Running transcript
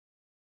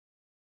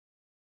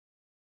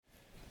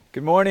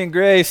Good morning,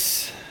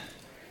 Grace.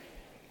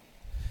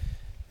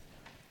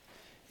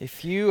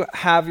 If you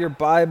have your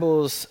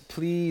Bibles,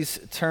 please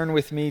turn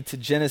with me to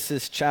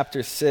Genesis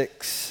chapter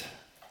 6.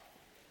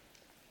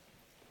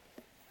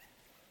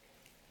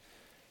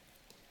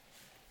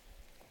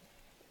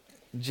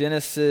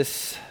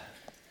 Genesis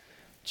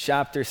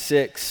chapter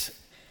 6.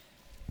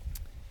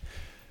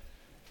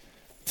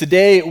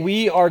 Today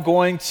we are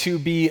going to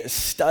be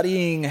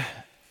studying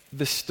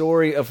the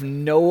story of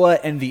Noah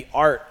and the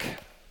ark.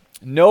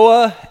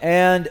 Noah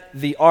and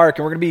the ark.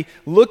 And we're going to be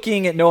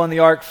looking at Noah and the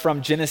ark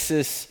from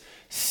Genesis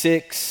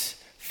 6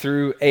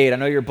 through 8. I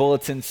know your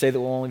bulletins say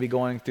that we'll only be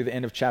going through the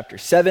end of chapter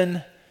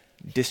 7.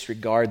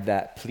 Disregard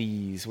that,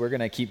 please. We're going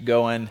to keep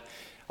going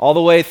all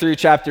the way through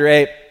chapter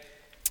 8.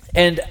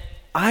 And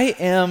I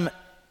am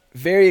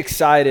very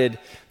excited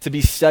to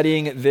be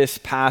studying this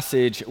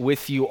passage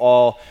with you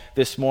all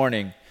this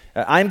morning.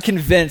 I'm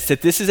convinced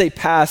that this is a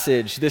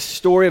passage, this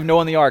story of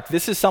Noah and the ark,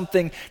 this is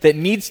something that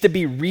needs to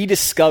be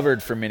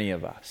rediscovered for many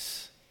of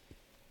us.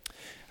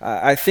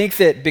 I think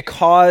that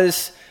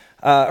because,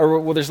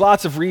 there's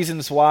lots of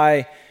reasons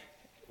why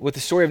with the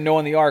story of Noah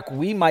and the ark,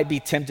 we might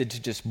be tempted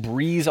to just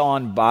breeze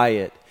on by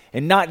it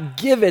and not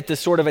give it the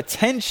sort of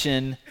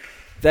attention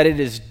that it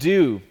is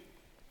due.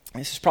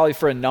 This is probably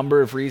for a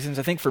number of reasons.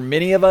 I think for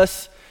many of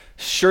us,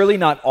 surely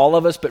not all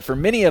of us, but for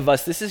many of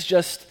us, this is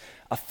just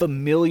a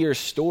familiar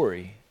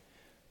story.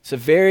 It's a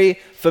very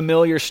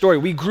familiar story.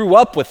 We grew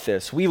up with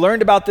this. We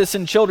learned about this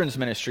in children's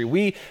ministry.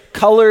 We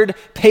colored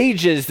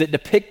pages that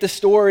depict the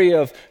story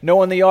of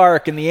Noah and the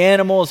ark and the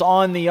animals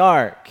on the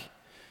ark.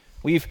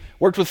 We've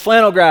worked with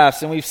flannel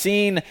graphs and we've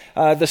seen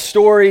the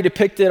story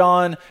depicted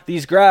on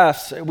these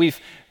graphs.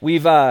 We've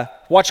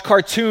watched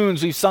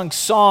cartoons. We've sung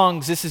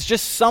songs. This is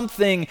just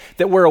something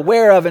that we're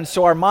aware of, and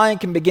so our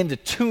mind can begin to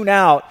tune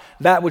out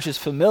that which is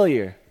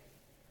familiar.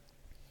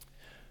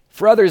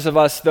 For others of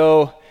us,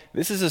 though,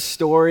 this is a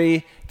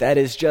story that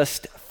is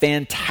just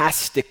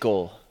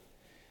fantastical.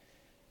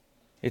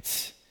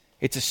 It's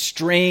a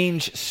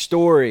strange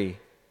story.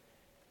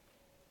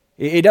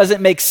 It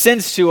doesn't make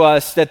sense to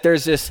us that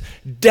there's this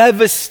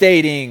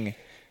devastating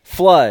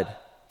flood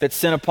that's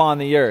sent upon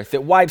the earth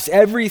that wipes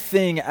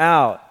everything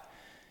out.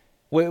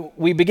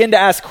 We begin to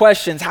ask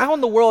questions. How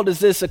in the world does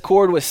this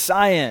accord with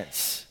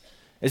science?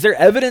 Is there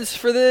evidence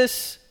for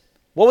this?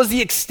 What was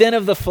the extent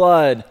of the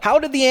flood? How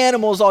did the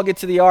animals all get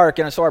to the ark?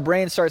 And so our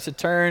brain starts to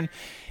turn,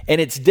 and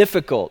it's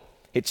difficult.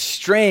 It's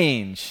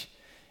strange.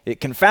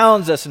 It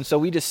confounds us, and so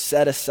we just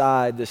set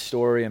aside this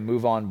story and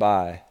move on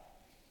by.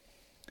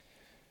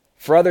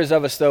 For others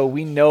of us, though,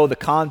 we know the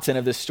content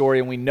of this story,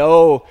 and we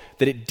know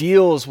that it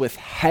deals with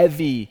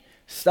heavy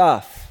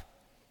stuff.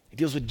 It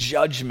deals with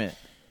judgment.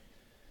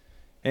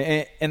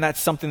 And that's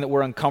something that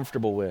we're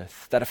uncomfortable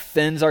with, that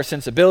offends our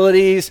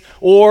sensibilities,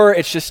 or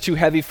it's just too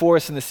heavy for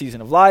us in the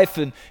season of life,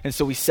 and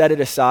so we set it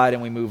aside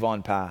and we move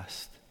on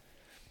past.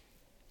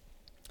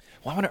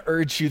 Well, I want to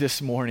urge you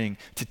this morning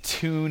to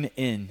tune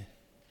in.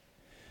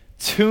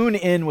 Tune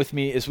in with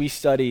me as we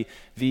study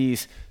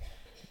these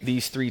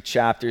three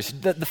chapters.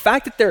 The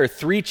fact that there are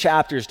three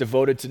chapters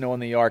devoted to Noah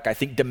and the ark, I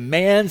think,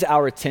 demands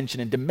our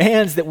attention and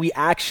demands that we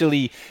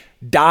actually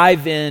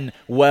dive in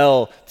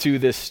well to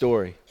this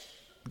story.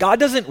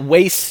 God doesn't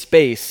waste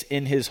space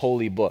in his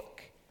holy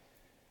book.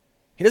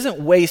 He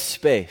doesn't waste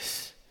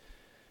space.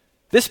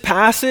 This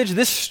passage,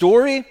 this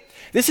story,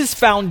 this is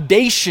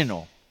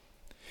foundational.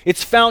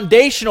 It's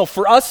foundational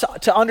for us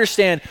to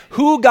understand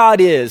who God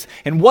is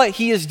and what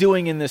he is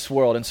doing in this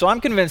world. And so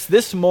I'm convinced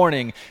this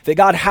morning that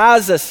God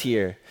has us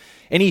here,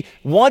 and he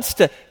wants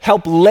to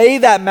help lay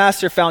that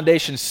master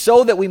foundation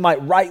so that we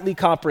might rightly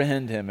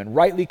comprehend him and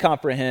rightly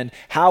comprehend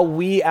how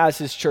we as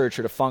his church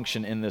are to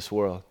function in this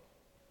world.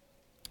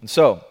 And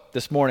so,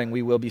 this morning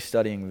we will be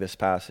studying this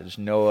passage,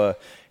 Noah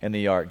and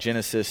the ark,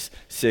 Genesis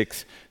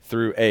 6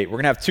 through 8. We're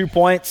going to have 2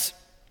 points.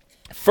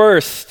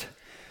 First,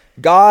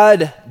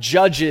 God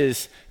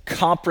judges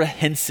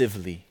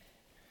comprehensively.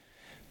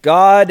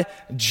 God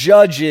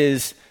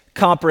judges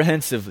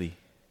comprehensively.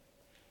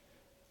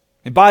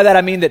 And by that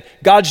I mean that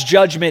God's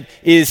judgment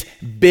is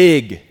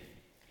big.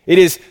 It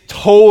is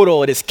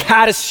total. It is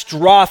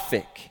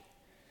catastrophic.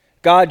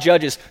 God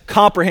judges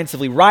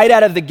comprehensively. Right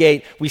out of the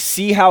gate, we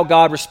see how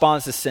God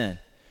responds to sin.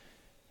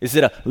 Is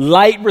it a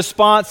light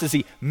response? Does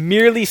he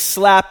merely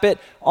slap it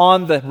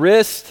on the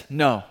wrist?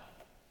 No.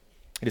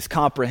 It is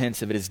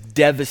comprehensive. It is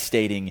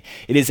devastating.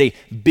 It is a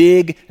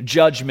big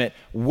judgment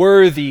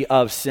worthy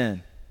of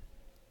sin.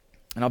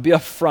 And I'll be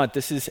upfront,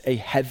 this is a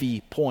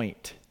heavy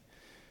point.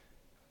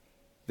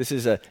 This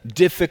is a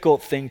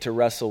difficult thing to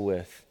wrestle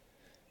with.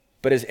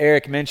 But as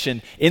Eric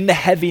mentioned, in the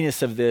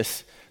heaviness of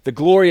this, the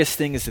glorious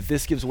thing is that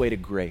this gives way to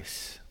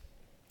grace.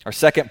 Our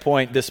second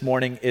point this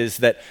morning is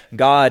that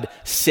God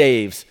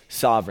saves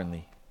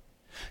sovereignly.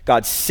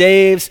 God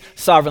saves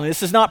sovereignly.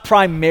 This is not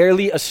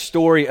primarily a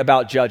story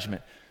about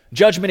judgment.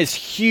 Judgment is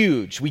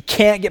huge. We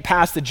can't get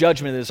past the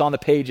judgment that is on the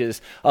pages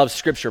of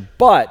Scripture.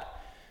 But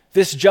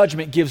This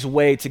judgment gives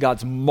way to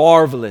God's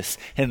marvelous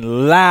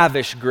and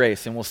lavish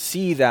grace. And we'll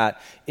see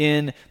that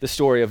in the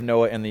story of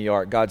Noah and the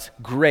ark. God's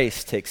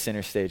grace takes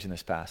center stage in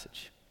this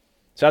passage.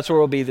 So that's where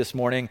we'll be this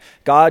morning.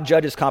 God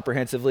judges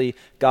comprehensively.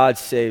 God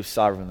saves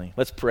sovereignly.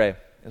 Let's pray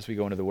as we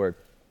go into the word.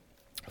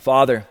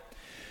 Father,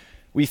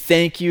 we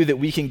thank you that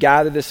we can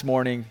gather this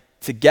morning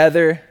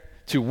together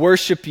to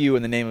worship you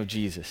in the name of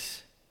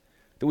Jesus.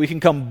 That we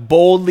can come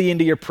boldly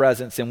into your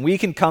presence and we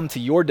can come to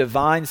your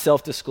divine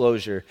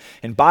self-disclosure.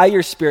 And by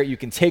your Spirit, you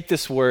can take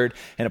this word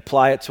and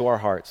apply it to our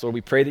hearts. Lord,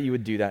 we pray that you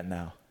would do that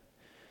now.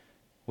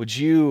 Would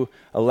you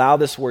allow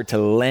this word to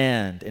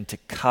land and to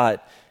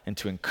cut and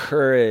to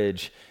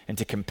encourage and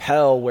to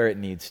compel where it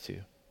needs to?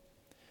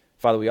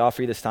 Father, we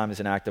offer you this time as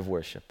an act of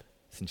worship.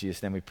 It's in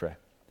Jesus' name we pray.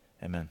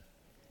 Amen.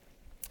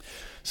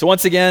 So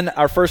once again,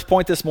 our first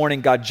point this morning,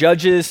 God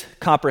judges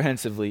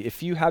comprehensively.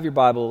 If you have your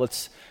Bible,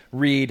 let's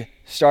read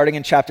starting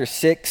in chapter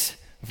 6,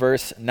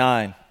 verse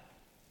 9.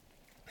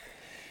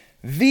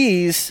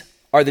 These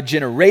are the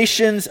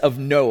generations of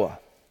Noah.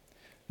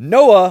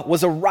 Noah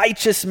was a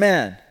righteous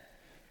man,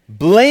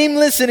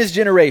 blameless in his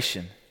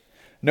generation.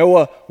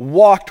 Noah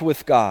walked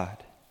with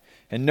God.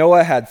 And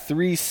Noah had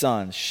 3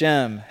 sons,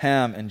 Shem,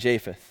 Ham, and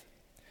Japheth.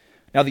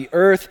 Now the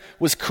earth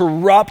was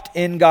corrupt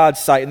in God's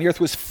sight, and the earth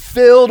was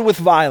filled with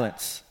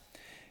violence.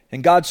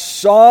 And God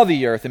saw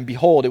the earth, and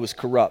behold, it was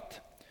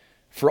corrupt.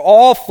 For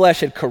all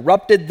flesh had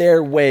corrupted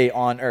their way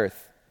on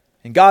earth.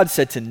 And God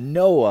said to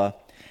Noah,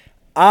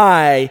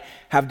 I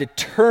have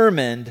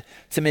determined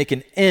to make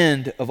an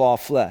end of all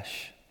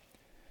flesh.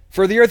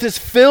 For the earth is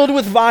filled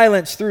with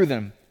violence through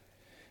them.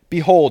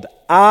 Behold,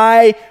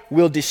 I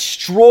will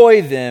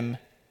destroy them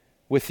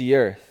with the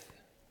earth.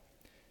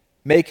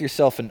 Make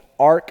yourself an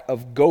ark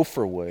of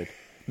gopher wood.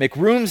 Make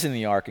rooms in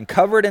the ark and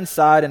cover it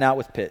inside and out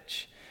with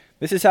pitch.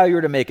 This is how you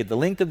are to make it. The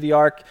length of the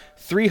ark,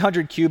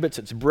 300 cubits,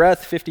 its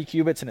breadth 50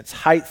 cubits, and its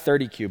height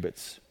 30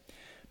 cubits.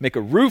 Make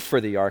a roof for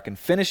the ark and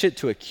finish it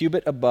to a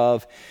cubit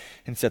above,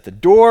 and set the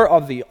door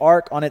of the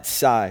ark on its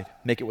side.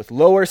 Make it with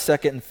lower,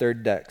 second, and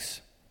third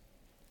decks.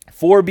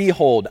 For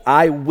behold,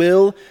 I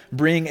will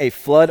bring a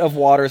flood of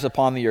waters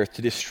upon the earth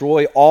to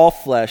destroy all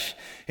flesh,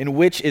 in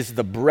which is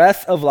the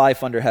breath of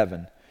life under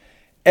heaven.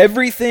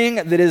 Everything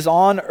that is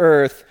on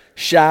earth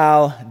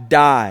shall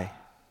die.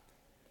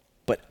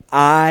 But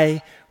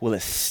I will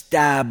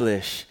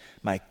establish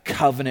my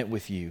covenant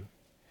with you,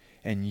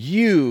 and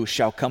you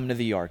shall come to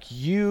the ark,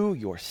 you,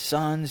 your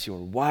sons, your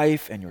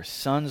wife, and your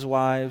sons'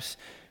 wives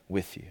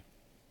with you.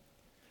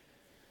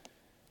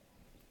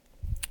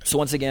 So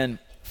once again,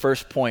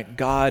 first point,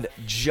 God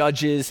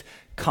judges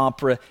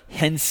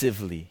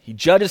comprehensively. He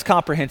judges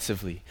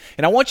comprehensively.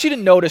 And I want you to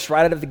notice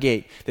right out of the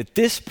gate that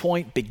this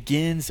point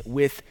begins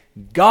with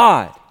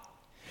God.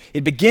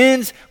 It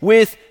begins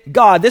with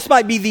God. This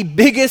might be the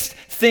biggest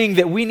thing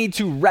that we need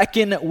to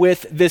reckon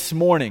with this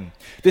morning.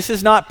 This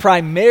is not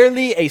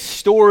primarily a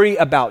story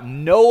about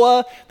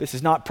Noah. This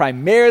is not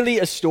primarily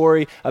a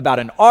story about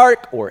an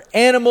ark or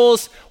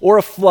animals or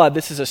a flood.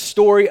 This is a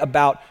story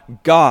about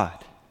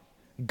God.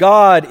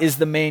 God is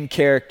the main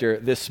character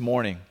this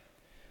morning.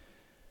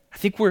 I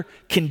think we're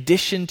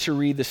conditioned to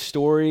read the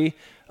story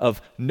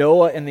of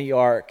Noah and the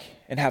ark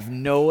and have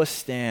Noah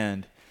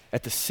stand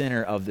at the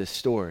center of this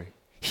story.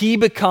 He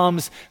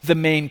becomes the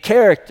main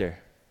character.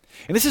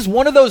 And this is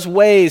one of those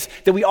ways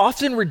that we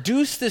often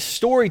reduce this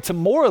story to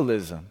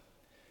moralism.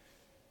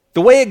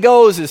 The way it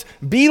goes is,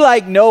 be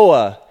like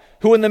Noah,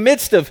 who in the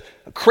midst of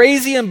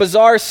crazy and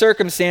bizarre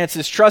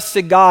circumstances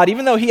trusted God.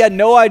 Even though he had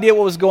no idea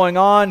what was going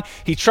on,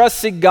 he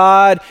trusted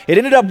God. It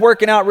ended up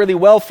working out really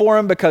well for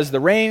him because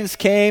the rains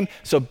came.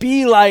 So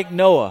be like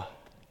Noah.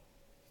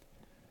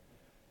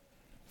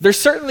 There's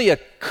certainly a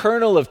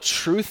kernel of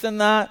truth in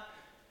that.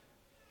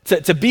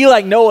 To be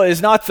like Noah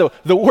is not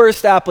the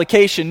worst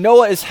application.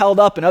 Noah is held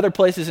up in other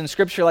places in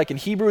Scripture, like in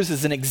Hebrews,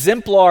 as an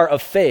exemplar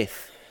of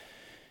faith.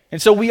 And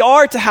so we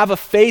are to have a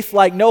faith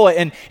like Noah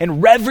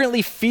and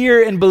reverently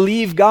fear and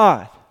believe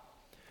God.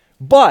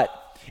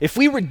 But if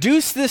we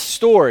reduce this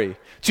story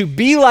to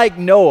be like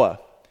Noah,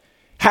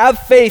 have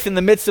faith in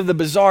the midst of the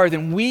bizarre,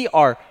 then we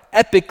are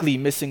epically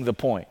missing the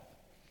point.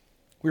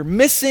 We're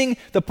missing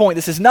the point.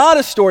 This is not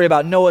a story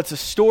about Noah. It's a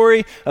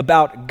story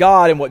about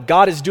God and what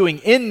God is doing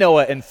in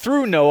Noah and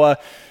through Noah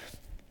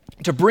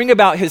to bring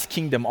about his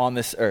kingdom on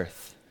this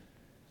earth.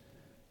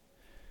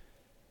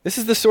 This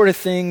is the sort of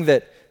thing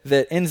that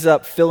ends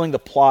up filling the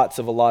plots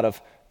of a lot of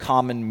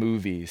common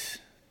movies.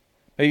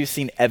 Maybe you've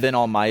seen Evan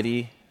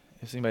Almighty.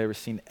 Has anybody ever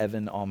seen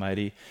Evan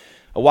Almighty?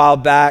 A while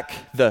back,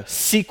 the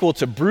sequel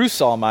to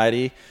Bruce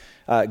Almighty,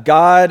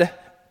 God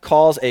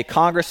calls a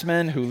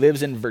congressman who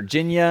lives in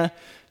Virginia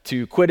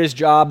to quit his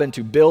job and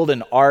to build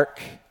an ark.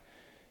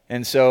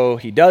 And so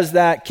he does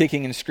that,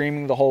 kicking and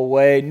screaming the whole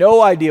way.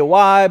 No idea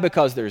why,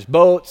 because there's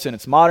boats and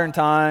it's modern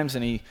times,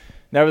 and he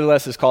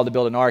nevertheless is called to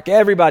build an ark.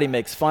 Everybody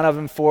makes fun of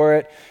him for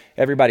it.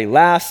 Everybody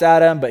laughs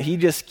at him, but he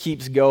just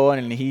keeps going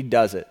and he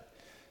does it.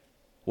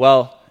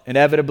 Well,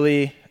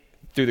 inevitably,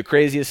 through the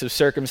craziest of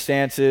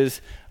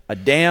circumstances, A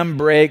dam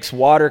breaks,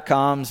 water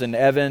comes, and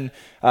Evan,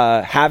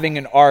 having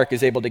an ark,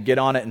 is able to get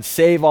on it and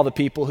save all the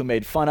people who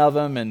made fun of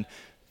him. And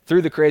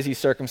through the crazy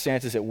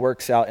circumstances, it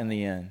works out in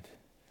the end.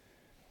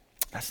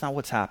 That's not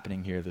what's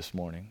happening here this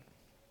morning.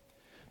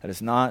 That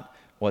is not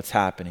what's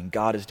happening.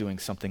 God is doing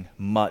something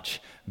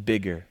much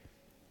bigger.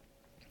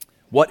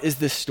 What is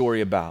this story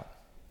about?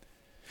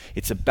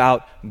 It's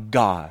about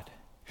God.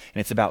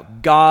 And it's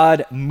about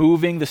God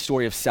moving the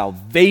story of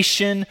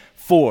salvation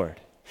forward.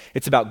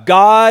 It's about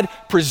God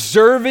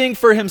preserving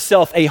for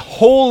himself a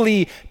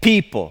holy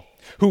people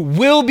who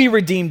will be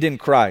redeemed in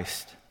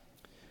Christ.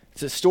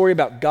 It's a story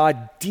about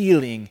God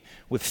dealing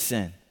with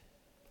sin.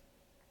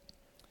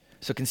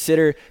 So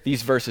consider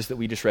these verses that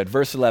we just read.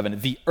 Verse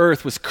 11, the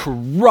earth was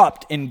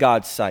corrupt in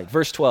God's sight.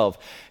 Verse 12,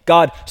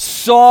 God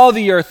saw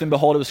the earth and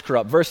behold, it was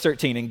corrupt. Verse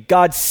 13, and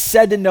God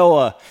said to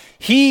Noah,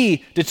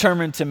 he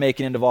determined to make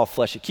an end of all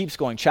flesh. It keeps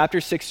going.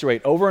 Chapter 6 through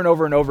 8, over and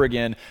over and over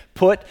again,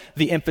 put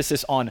the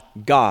emphasis on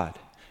God.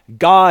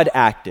 God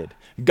acted.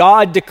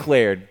 God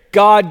declared.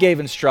 God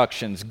gave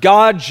instructions.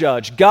 God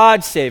judged.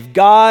 God saved.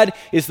 God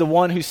is the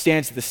one who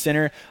stands at the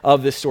center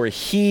of this story.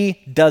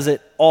 He does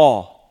it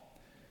all.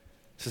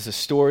 This is a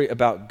story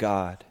about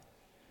God.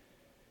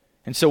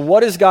 And so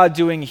what is God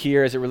doing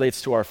here as it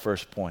relates to our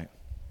first point?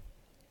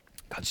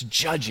 God's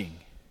judging.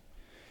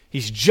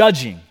 He's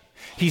judging.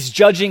 He's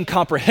judging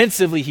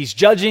comprehensively. He's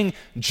judging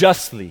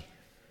justly.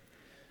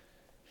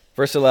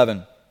 Verse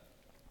 11.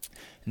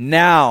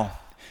 Now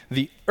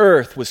the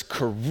earth was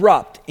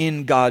corrupt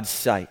in God's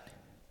sight.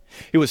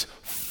 It was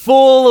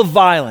full of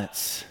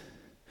violence.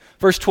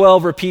 Verse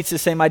 12 repeats the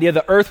same idea.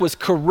 The earth was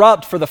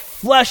corrupt, for the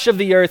flesh of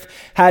the earth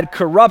had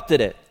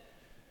corrupted it.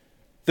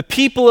 The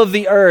people of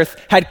the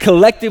earth had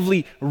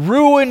collectively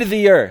ruined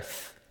the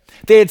earth.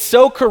 They had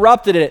so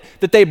corrupted it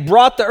that they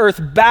brought the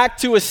earth back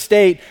to a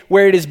state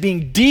where it is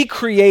being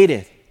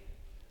decreated.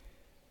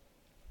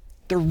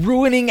 They're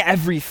ruining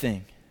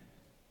everything.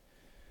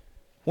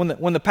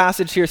 When the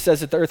passage here says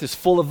that the earth is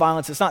full of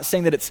violence, it's not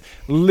saying that it's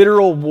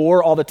literal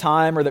war all the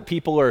time or that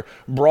people are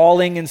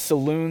brawling in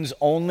saloons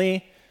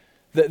only.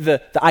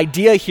 The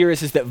idea here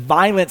is that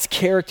violence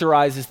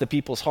characterizes the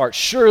people's heart.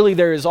 Surely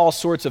there is all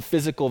sorts of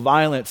physical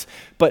violence,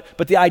 but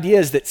the idea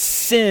is that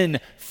sin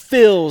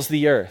fills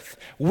the earth.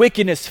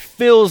 Wickedness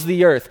fills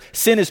the earth.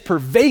 Sin is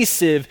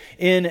pervasive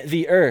in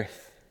the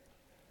earth.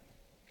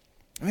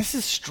 And this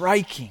is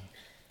striking.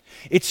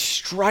 It's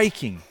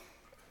striking.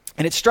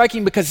 And it's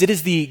striking because it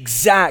is the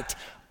exact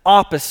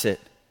opposite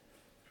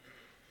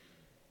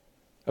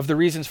of the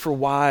reasons for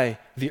why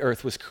the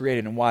earth was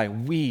created and why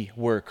we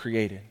were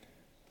created.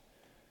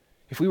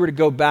 If we were to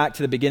go back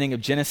to the beginning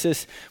of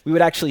Genesis, we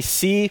would actually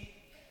see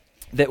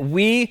that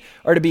we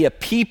are to be a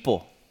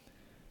people.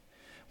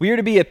 We are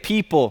to be a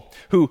people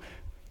who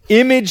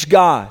image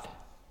God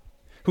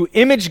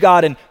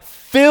and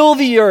fill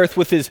the earth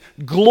with his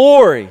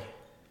glory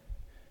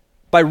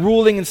by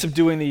ruling and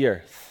subduing the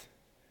earth.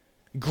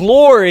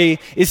 Glory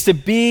is to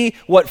be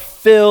what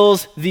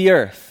fills the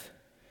earth.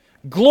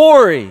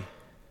 Glory.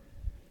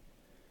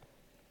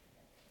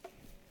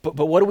 But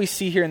what do we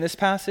see here in this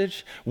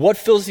passage? What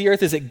fills the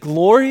earth? Is it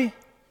glory?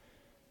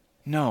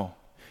 No.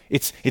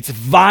 It's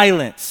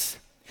violence.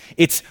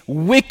 It's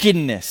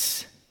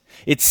wickedness.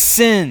 It's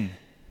sin.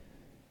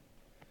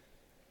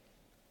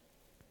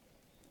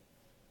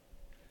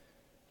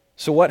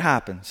 So what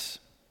happens?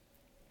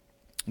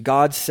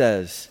 God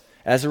says,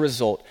 as a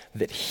result,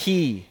 that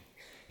he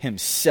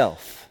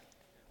himself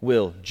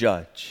will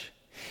judge.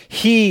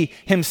 He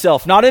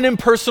himself, not an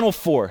impersonal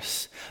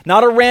force,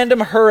 not a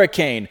random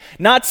hurricane,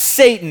 not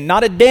Satan,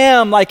 not a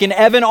dam like an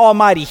Evan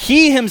Almighty.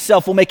 He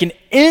himself will make an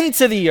end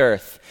to the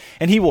earth,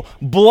 and he will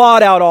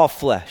blot out all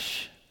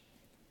flesh.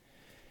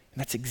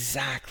 And that's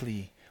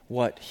exactly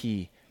what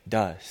he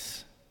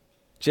does.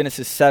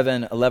 Genesis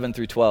 7:11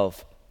 through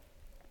 12.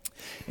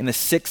 In the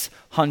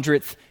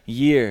 600th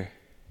year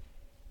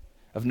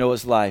of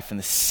Noah's life, in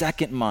the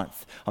second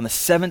month, on the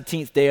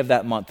 17th day of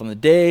that month, on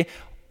that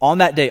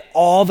day,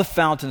 all the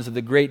fountains of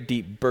the great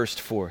deep burst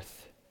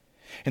forth.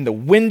 And the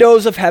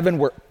windows of heaven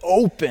were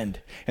opened,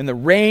 and the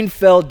rain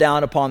fell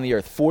down upon the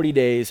earth 40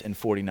 days and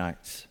 40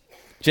 nights.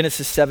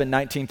 Genesis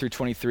 7:19 through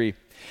 23.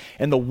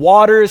 And the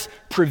waters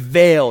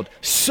prevailed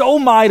so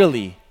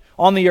mightily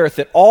on the earth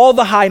that all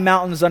the high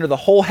mountains under the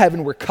whole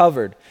heaven were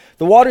covered.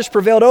 The waters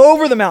prevailed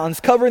over the mountains,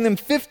 covering them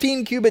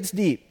 15 cubits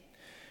deep.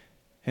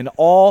 And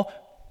all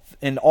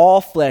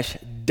flesh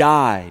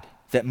died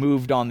that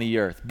moved on the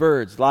earth.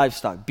 Birds,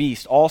 livestock,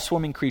 beasts, all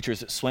swimming creatures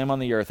that swam on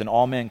the earth, and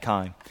all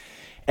mankind.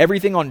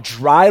 Everything on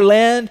dry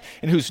land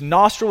in whose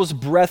nostrils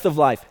breath of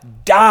life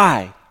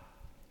died.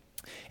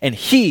 And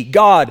he,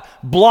 God,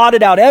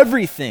 blotted out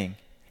everything,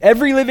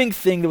 every living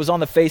thing that was on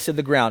the face of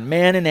the ground,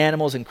 man and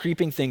animals and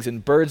creeping things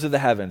and birds of the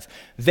heavens.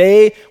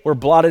 They were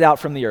blotted out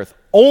from the earth.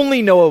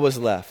 Only Noah was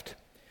left,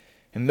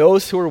 and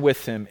those who were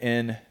with him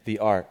in the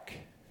ark.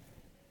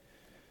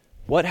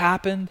 What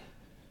happened?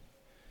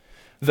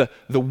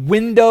 The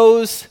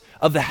windows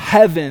of the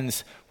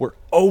heavens were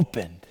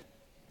opened,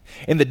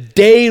 and the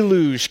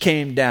deluge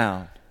came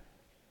down.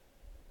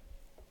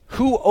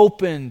 Who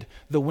opened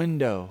the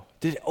window?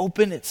 Did it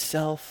open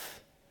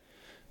itself?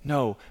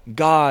 No,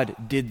 God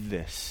did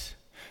this.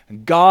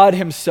 God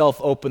himself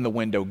opened the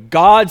window.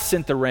 God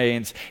sent the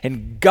rains,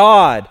 and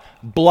God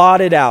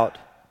blotted out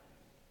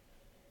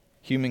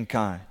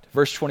humankind.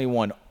 Verse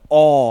 21,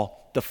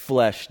 all the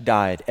flesh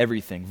died,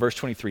 everything. Verse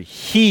 23,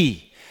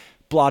 he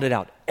blotted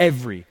out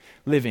every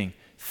living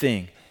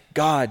thing.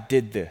 God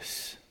did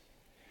this.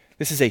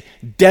 This is a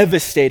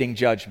devastating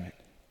judgment.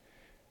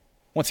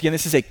 Once again,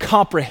 this is a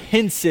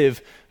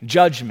comprehensive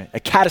judgment, a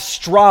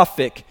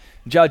catastrophic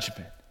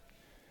judgment.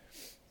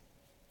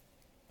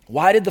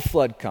 Why did the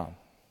flood come?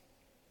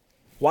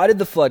 Why did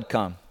the flood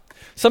come?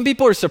 Some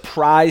people are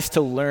surprised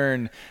to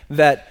learn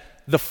that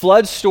the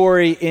flood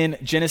story in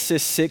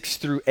Genesis 6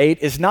 through 8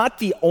 is not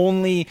the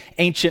only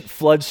ancient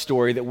flood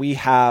story that we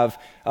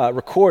have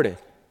recorded.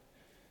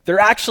 There are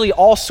actually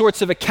all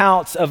sorts of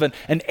accounts of an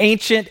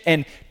ancient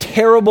and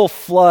terrible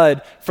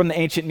flood from the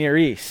ancient Near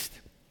East.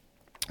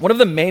 One of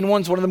the main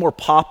ones, one of the more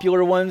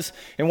popular ones,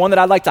 and one that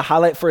I'd like to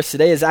highlight for us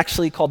today is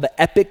actually called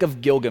the Epic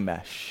of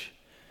Gilgamesh.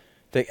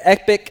 The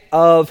Epic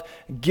of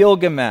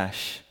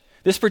Gilgamesh.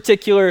 This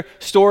particular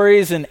story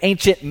is an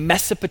ancient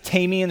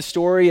Mesopotamian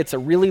story. It's a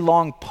really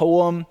long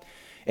poem,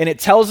 and it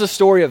tells the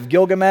story of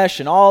Gilgamesh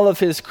and all of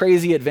his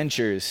crazy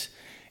adventures.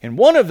 And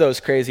one of those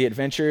crazy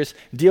adventures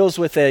deals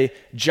with a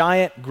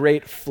giant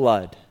great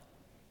flood.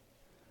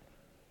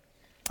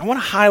 I want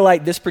to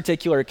highlight this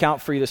particular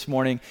account for you this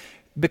morning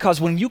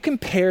because when you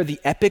compare the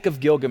Epic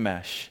of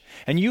Gilgamesh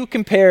and you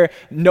compare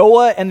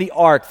Noah and the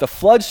ark, the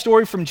flood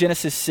story from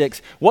Genesis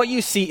 6, what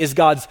you see is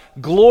God's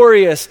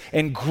glorious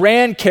and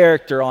grand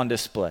character on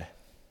display.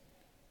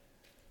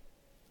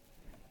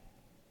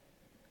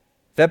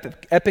 The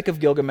Epic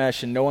of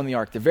Gilgamesh and Noah and the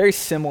ark, they're very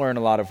similar in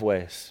a lot of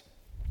ways.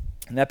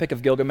 In the Epic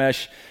of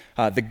Gilgamesh,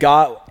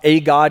 a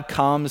God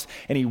comes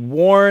and he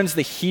warns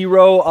the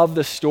hero of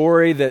the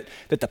story that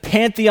the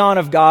pantheon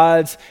of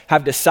gods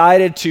have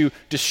decided to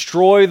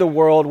destroy the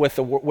world with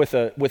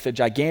a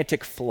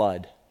gigantic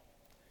flood.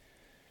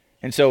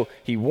 And so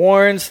he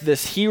warns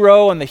this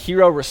hero, and the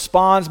hero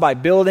responds by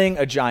building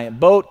a giant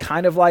boat,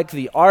 kind of like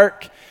the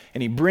ark,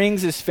 and he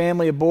brings his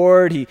family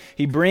aboard.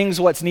 He brings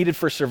what's needed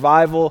for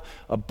survival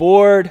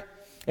aboard.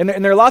 And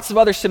there are lots of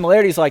other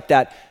similarities like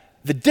that.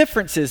 The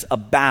differences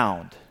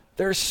abound.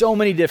 There are so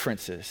many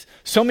differences,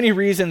 so many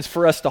reasons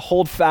for us to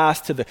hold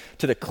fast to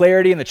the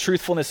clarity and the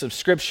truthfulness of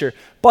Scripture,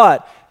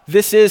 but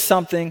this is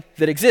something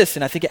that exists,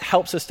 and I think it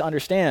helps us to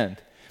understand.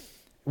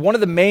 One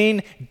of the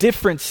main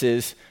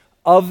differences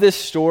of this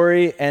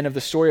story and of the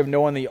story of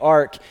Noah and the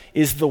ark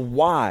is the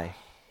why.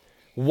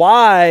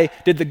 Why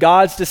did the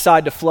gods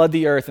decide to flood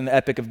the earth in the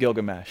Epic of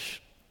Gilgamesh?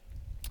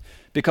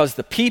 Because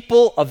the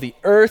people of the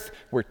earth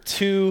were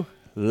too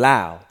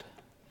loud.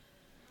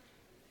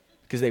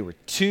 Because they were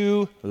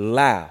too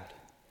loud.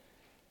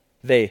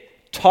 They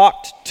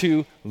talked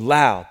too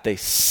loud. They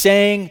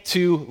sang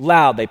too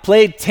loud. They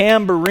played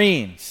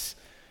tambourines.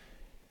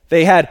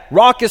 They had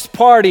raucous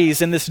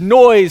parties, and this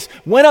noise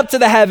went up to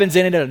the heavens,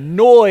 and it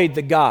annoyed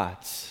the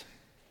gods.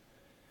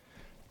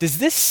 Does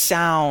this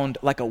sound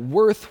like a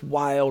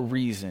worthwhile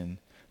reason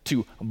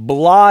to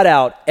blot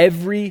out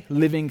every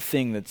living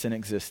thing that's in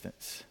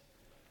existence?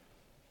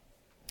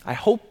 I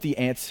hope the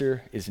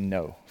answer is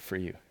no for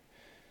you.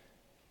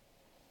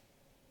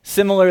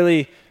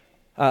 Similarly,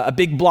 a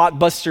big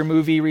blockbuster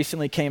movie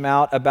recently came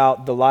out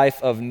about the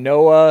life of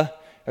Noah,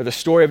 or the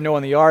story of Noah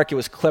and the ark. It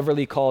was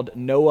cleverly called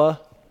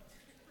Noah.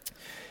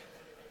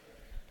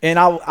 And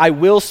I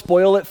will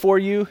spoil it for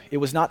you. It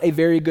was not a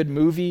very good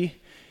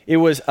movie. It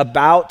was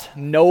about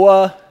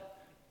Noah,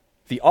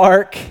 the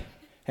ark,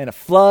 and a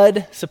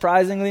flood,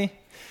 surprisingly.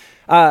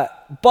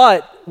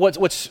 But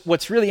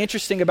what's really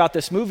interesting about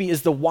this movie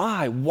is the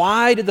why.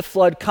 Why did the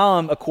flood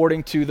come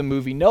according to the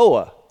movie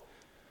Noah?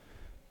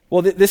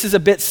 Well, this is a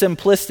bit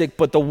simplistic,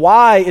 but the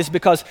why is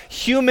because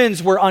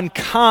humans were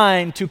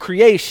unkind to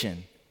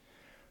creation.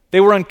 They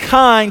were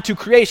unkind to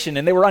creation,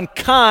 and they were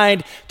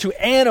unkind to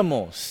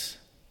animals.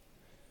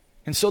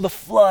 And so the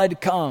flood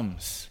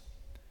comes.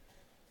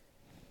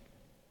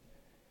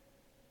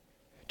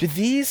 Do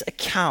these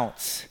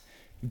accounts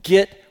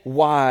get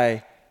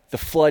why the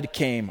flood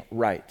came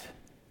right?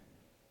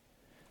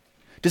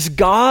 Does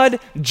God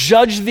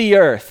judge the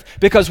earth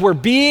because we're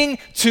being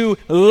too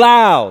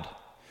loud?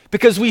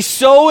 Because we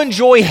so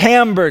enjoy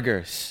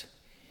hamburgers?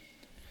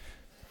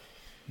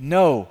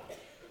 No.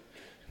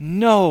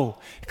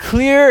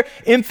 Clear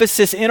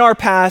emphasis in our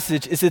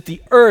passage is that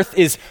the earth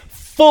is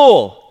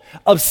full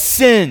of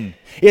sin.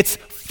 It's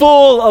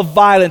full of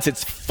violence.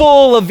 It's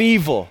full of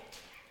evil.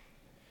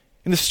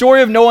 In the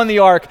story of Noah and the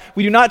ark,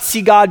 we do not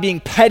see God being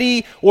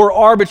petty or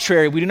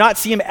arbitrary. We do not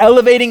see him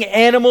elevating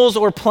animals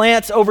or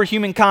plants over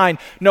humankind.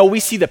 No,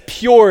 we see the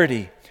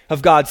purity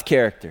of God's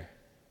character.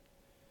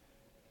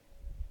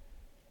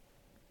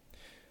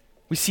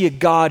 We see a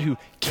God who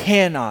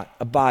cannot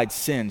abide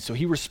sin, so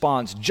he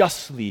responds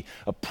justly,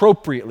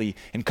 appropriately,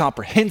 and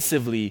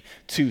comprehensively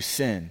to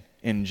sin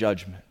in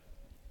judgment.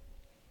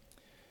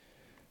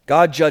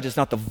 God judges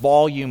not the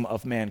volume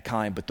of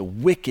mankind, but the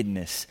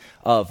wickedness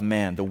of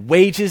man. The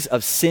wages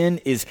of sin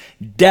is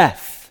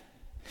death.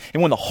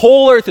 And when the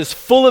whole earth is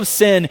full of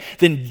sin,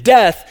 then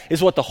death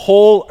is what the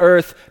whole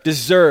earth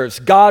deserves.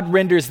 God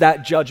renders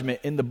that judgment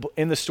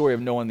in the story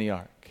of Noah and the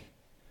ark.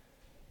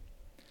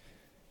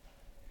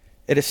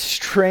 At a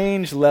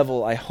strange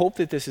level, I hope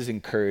that this is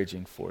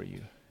encouraging for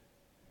you.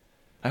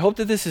 I hope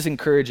that this is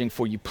encouraging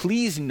for you.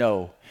 Please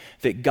know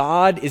that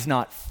God is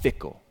not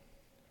fickle.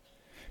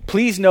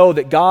 Please know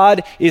that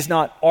God is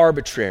not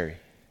arbitrary.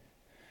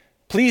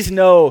 Please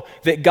know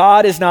that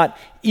God is not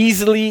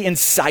easily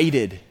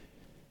incited.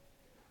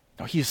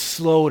 No, he is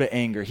slow to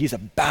anger. He's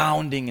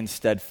abounding in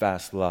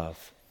steadfast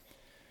love.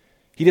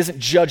 He doesn't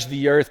judge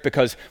the earth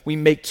because we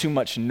make too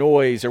much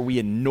noise or we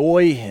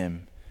annoy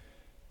him.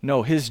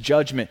 No, his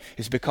judgment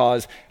is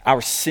because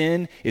our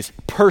sin is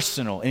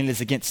personal and it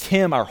is against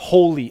him, our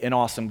holy and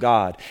awesome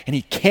God, and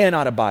he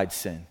cannot abide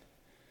sin.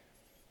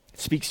 It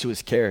speaks to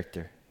his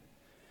character.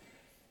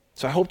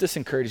 So I hope this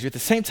encourages you. At the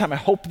same time, I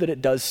hope that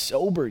it does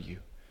sober you.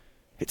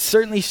 It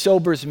certainly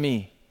sobers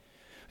me.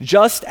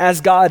 Just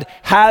as God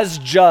has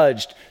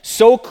judged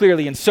so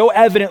clearly and so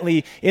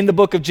evidently in the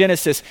book of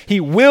Genesis, he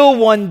will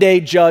one day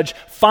judge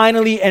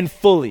finally and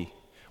fully,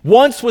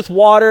 once with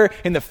water,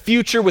 in the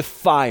future with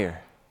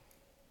fire.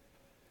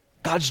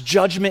 God's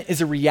judgment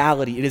is a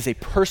reality. It is a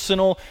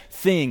personal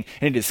thing,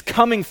 and it is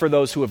coming for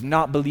those who have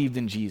not believed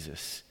in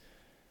Jesus.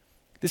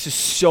 This is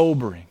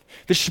sobering.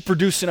 This should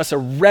produce in us a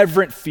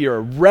reverent fear, a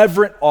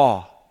reverent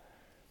awe.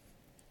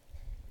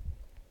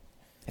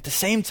 At the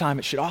same time,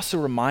 it should also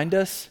remind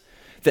us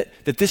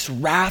that this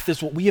wrath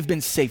is what we have been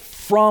saved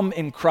from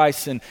in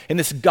Christ, and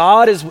this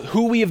God is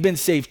who we have been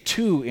saved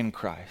to in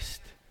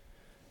Christ.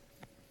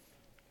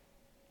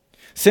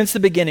 Since the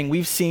beginning,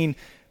 we've seen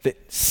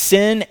that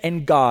sin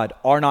and God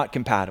are not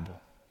compatible.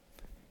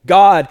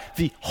 God,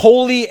 the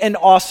holy and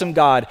awesome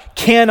God,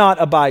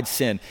 cannot abide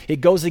sin. It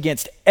goes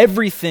against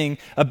everything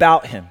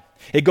about him.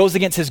 It goes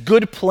against his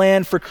good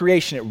plan for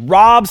creation. It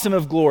robs him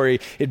of glory.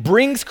 It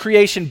brings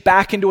creation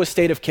back into a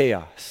state of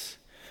chaos.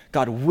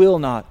 God will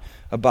not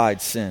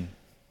abide sin.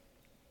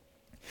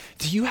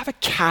 Do you have a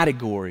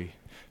category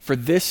for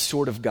this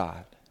sort of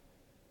God?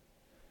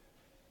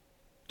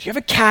 Do you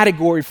have a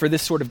category for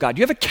this sort of God? Do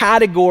you have a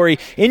category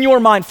in your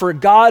mind for a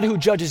God who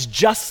judges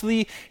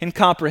justly and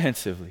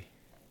comprehensively?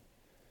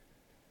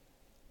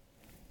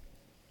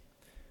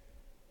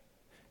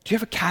 Do you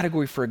have a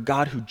category for a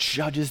God who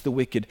judges the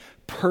wicked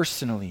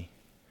personally,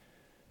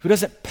 who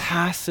doesn't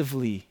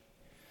passively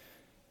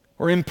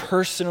or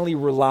impersonally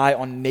rely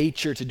on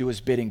nature to do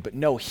his bidding, but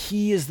no,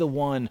 he is the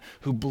one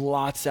who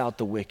blots out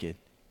the wicked?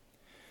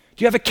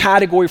 Do you have a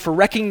category for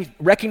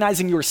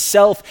recognizing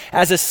yourself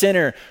as a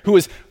sinner who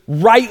is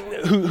right,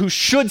 who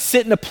should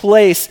sit in a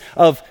place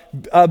of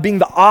being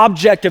the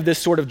object of this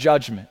sort of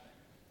judgment?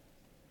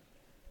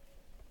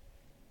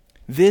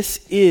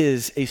 This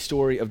is a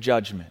story of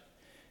judgment,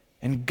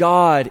 and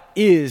God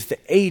is the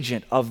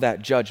agent of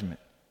that judgment.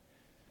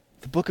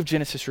 The book of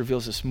Genesis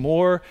reveals this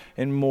more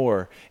and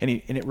more, and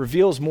it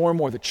reveals more and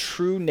more the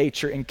true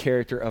nature and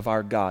character of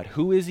our God.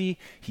 Who is he?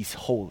 He's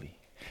holy.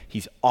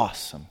 He's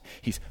awesome.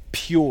 He's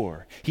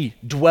pure. He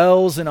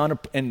dwells in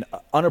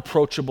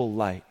unapproachable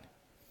light.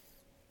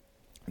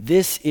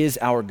 This is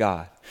our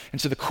God. And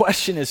so the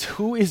question is,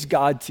 who is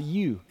God to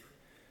you?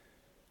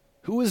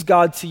 Who is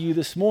God to you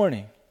this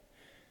morning?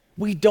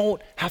 We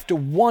don't have to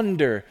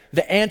wonder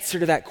the answer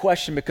to that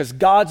question because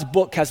God's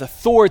book has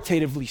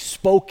authoritatively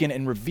spoken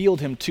and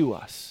revealed him to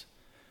us.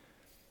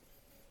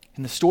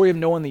 In the story of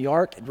Noah and the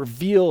ark, it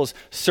reveals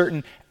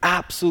certain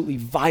absolutely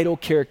vital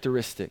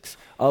characteristics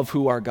of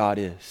who our God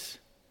is.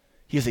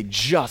 He is a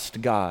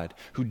just God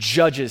who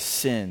judges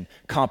sin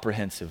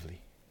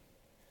comprehensively.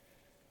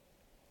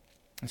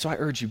 And so I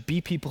urge you,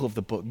 be people of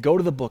the book. Go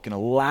to the book and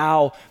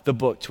allow the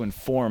book to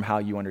inform how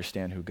you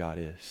understand who God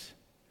is.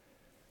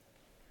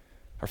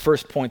 Our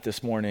first point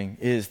this morning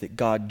is that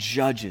God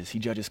judges. He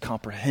judges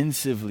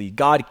comprehensively.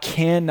 God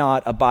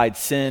cannot abide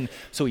sin,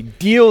 so he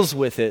deals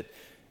with it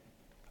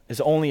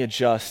as only a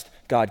just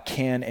God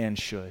can and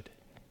should.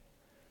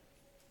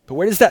 But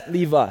where does that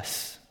leave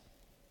us?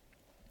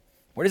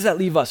 Where does that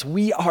leave us?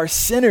 We are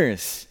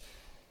sinners.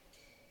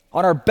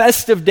 On our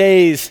best of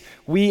days,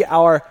 we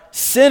are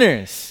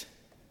sinners.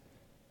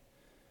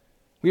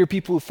 We are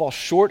people who fall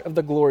short of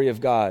the glory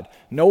of God.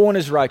 No one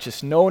is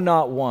righteous, no,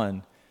 not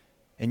one.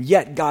 And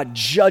yet God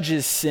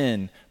judges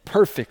sin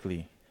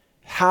perfectly.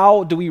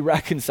 How do we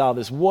reconcile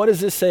this? What does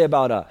this say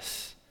about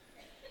us?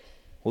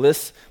 Well,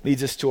 this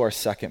leads us to our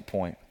second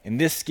point, and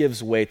this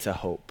gives way to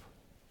hope.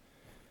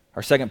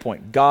 Our second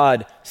point,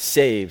 God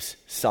saves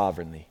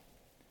sovereignly.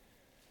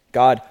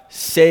 God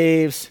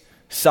saves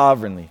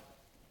sovereignly.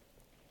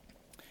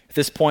 At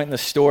this point in the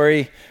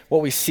story,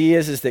 what we see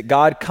is that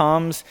God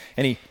comes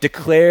and he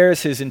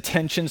declares his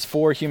intentions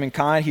for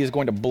humankind. He is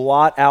going to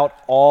blot out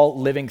all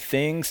living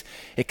things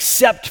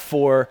except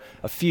for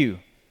a few.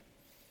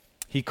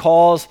 He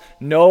calls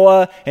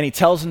Noah and he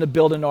tells him to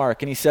build an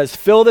ark. And he says,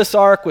 fill this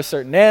ark with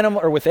certain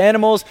with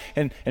animals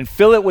and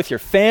fill it with your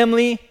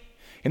family.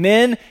 And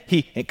then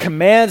he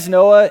commands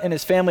Noah and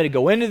his family to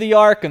go into the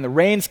ark, and the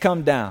rains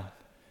come down,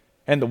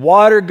 and the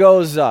water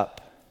goes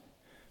up.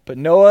 But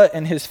Noah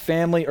and his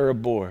family are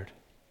aboard.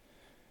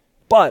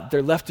 But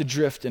they're left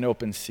adrift in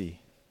open sea.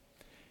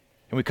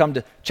 And we come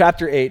to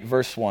chapter 8,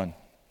 verse 1.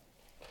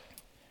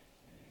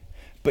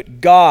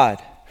 But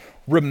God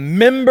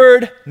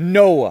remembered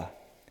Noah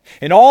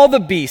and all the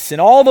beasts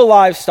and all the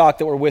livestock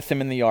that were with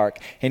him in the ark.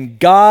 And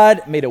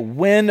God made a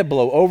wind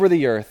blow over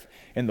the earth,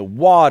 and the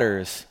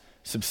waters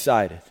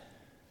subsided.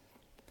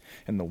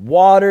 And the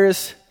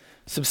waters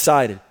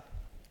subsided.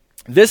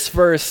 This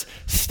verse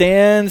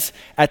stands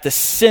at the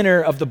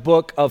center of the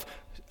book of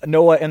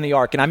Noah and the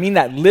ark. And I mean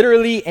that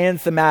literally and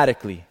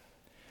thematically.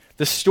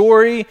 The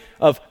story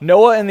of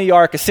Noah and the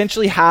ark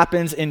essentially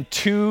happens in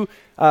two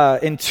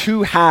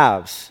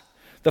halves.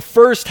 The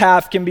first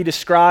half can be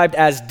described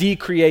as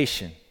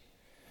decreation.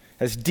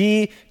 As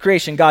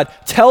decreation, God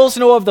tells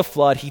Noah of the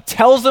flood. He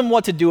tells them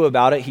what to do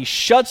about it. He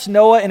shuts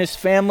Noah and his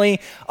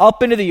family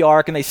up into the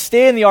ark, and they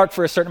stay in the ark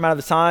for a certain amount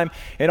of time.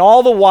 And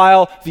all the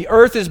while, the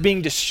earth is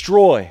being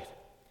destroyed.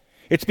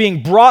 It's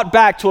being brought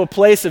back to a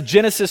place of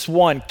Genesis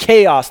 1,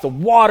 chaos. The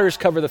waters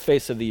cover the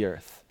face of the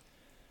earth.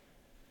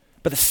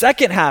 But the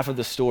second half of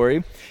the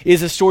story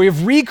is a story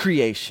of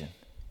recreation.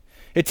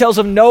 It tells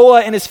of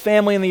Noah and his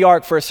family in the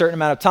ark for a certain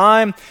amount of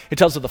time. It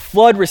tells of the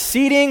flood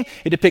receding.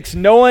 It depicts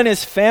Noah and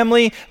his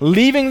family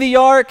leaving the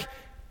ark,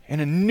 and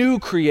a new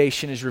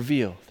creation is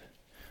revealed.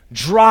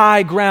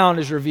 Dry ground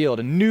is revealed.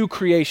 A new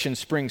creation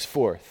springs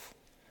forth.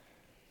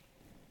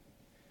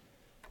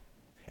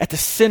 At the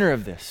center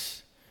of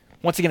this,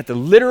 once again, at the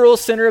literal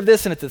center of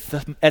this and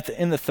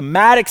in the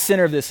thematic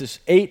center of this is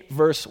 8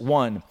 verse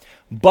 1.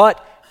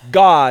 But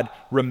God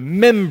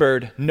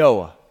remembered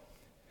Noah.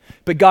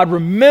 But God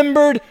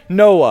remembered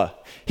Noah.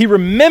 He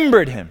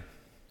remembered him.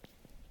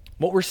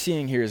 What we're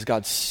seeing here is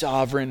God's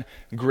sovereign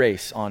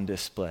grace on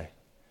display.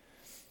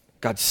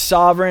 God's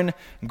sovereign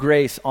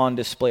grace on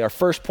display. Our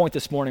first point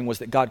this morning was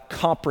that God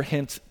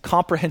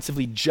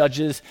comprehensively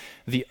judges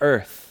the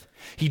earth.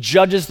 He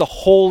judges the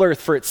whole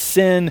earth for its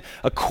sin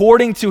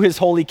according to his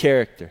holy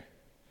character.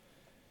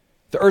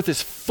 The earth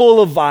is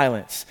full of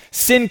violence.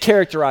 Sin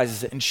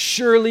characterizes it, and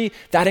surely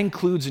that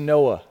includes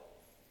Noah.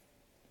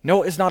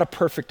 Noah is not a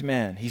perfect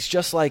man. He's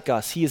just like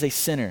us. He is a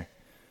sinner.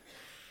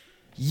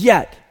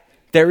 Yet,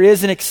 there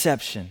is an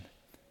exception.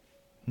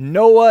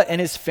 Noah and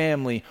his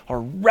family are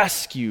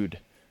rescued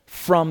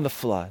from the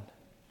flood.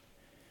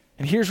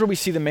 And here's where we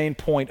see the main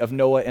point of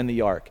Noah and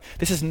the ark.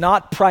 This is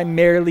not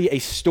primarily a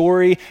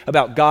story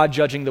about God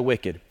judging the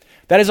wicked.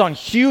 That is on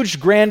huge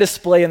grand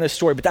display in this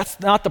story, but that's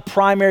not the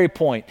primary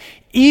point.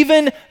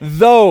 Even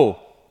though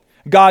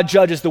God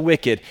judges the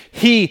wicked,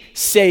 he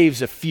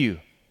saves a few.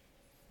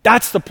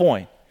 That's the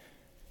point.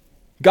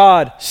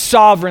 God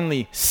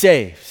sovereignly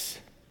saves.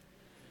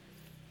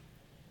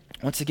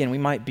 Once again, we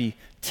might be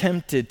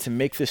tempted to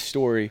make this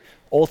story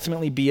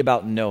ultimately be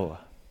about Noah.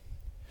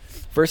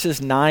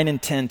 Verses 9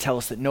 and 10 tell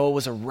us that Noah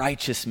was a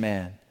righteous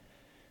man.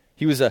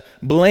 He was a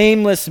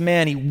blameless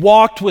man. He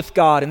walked with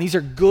God, and these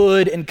are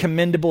good and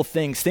commendable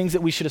things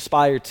that we should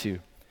aspire to.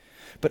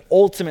 But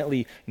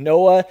ultimately,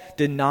 Noah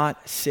did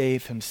not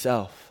save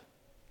himself.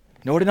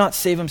 Noah did not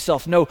save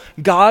himself. No,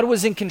 God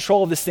was in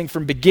control of this thing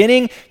from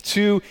beginning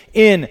to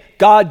end.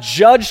 God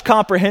judged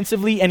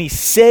comprehensively and he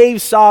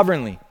saved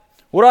sovereignly.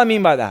 What do I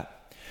mean by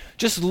that?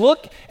 Just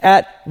look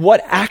at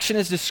what action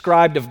is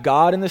described of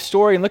God in this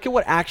story and look at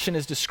what action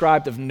is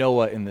described of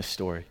Noah in this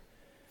story.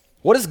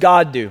 What does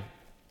God do?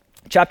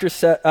 Chapter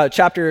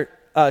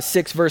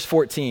 6, verse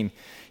 14.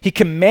 He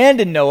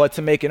commanded Noah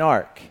to make an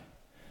ark.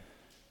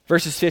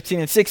 Verses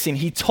 15 and 16.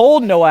 He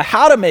told Noah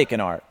how to make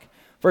an ark.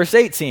 Verse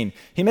 18,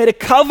 he made a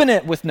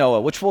covenant with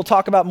Noah, which we'll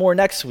talk about more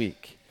next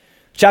week.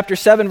 Chapter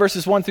 7,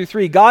 verses 1 through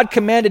 3, God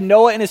commanded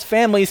Noah and his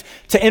families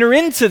to enter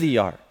into the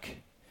ark.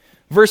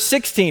 Verse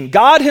 16,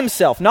 God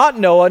himself, not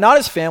Noah, not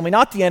his family,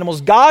 not the animals,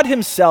 God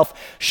himself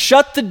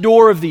shut the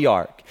door of the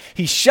ark.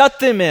 He shut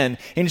them in,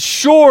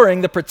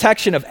 ensuring the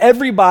protection of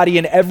everybody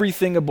and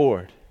everything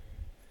aboard.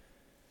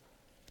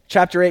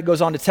 Chapter 8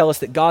 goes on to tell us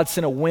that God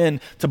sent a wind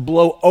to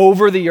blow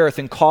over the earth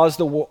and cause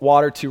the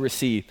water to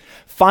recede.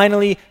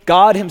 Finally,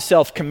 God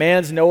himself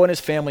commands Noah and his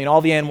family and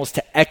all the animals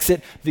to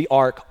exit the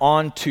ark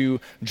onto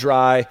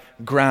dry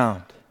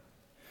ground.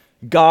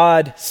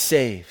 God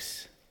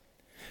saves.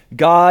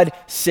 God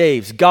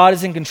saves. God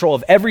is in control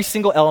of every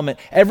single element,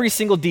 every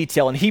single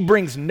detail, and he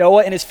brings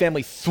Noah and his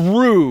family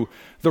through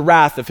the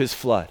wrath of his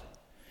flood.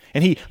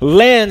 And he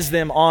lands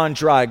them on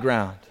dry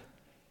ground.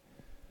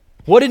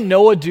 What did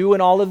Noah do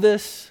in all of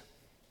this?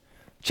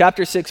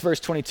 Chapter 6, verse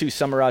 22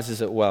 summarizes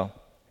it well.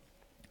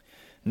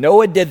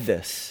 Noah did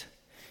this.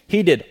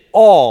 He did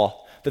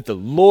all that the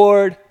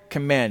Lord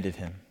commanded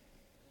him.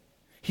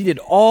 He did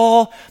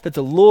all that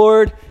the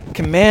Lord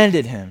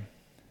commanded him.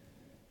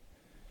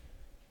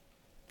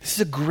 This is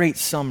a great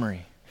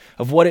summary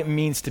of what it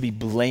means to be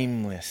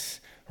blameless,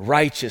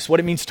 righteous, what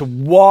it means to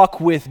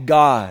walk with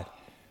God.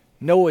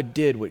 Noah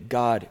did what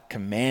God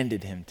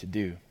commanded him to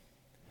do.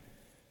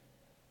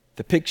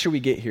 The picture we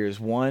get here is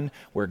one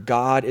where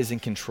God is in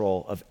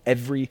control of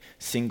every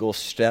single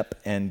step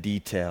and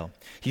detail.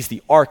 He's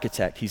the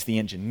architect, he's the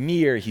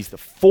engineer, he's the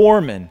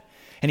foreman,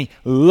 and he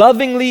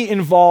lovingly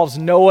involves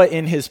Noah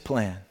in his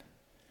plan.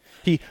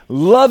 He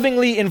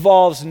lovingly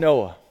involves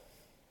Noah.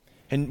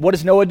 And what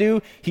does Noah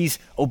do? He's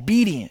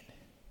obedient.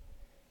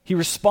 He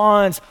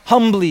responds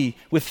humbly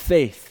with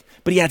faith,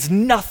 but he adds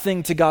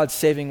nothing to God's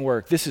saving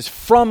work. This is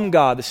from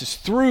God, this is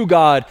through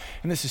God,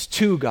 and this is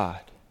to God.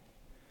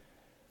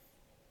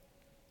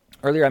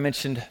 Earlier I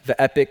mentioned the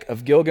Epic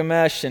of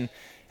Gilgamesh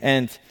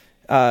and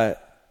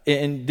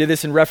did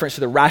this in reference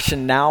to the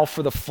rationale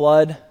for the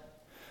flood.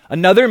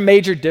 Another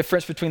major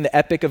difference between the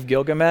Epic of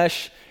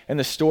Gilgamesh and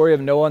the story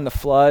of Noah and the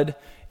flood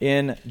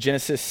in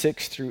Genesis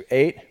 6 through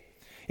 8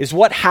 is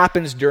what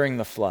happens during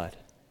the flood.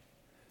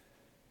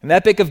 In the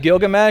Epic of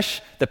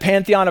Gilgamesh, the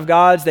pantheon of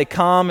gods, they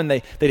come and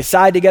they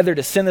decide together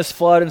to send this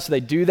flood, and so they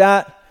do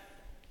that.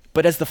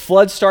 But as the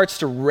flood starts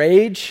to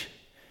rage,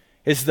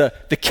 as the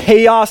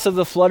chaos of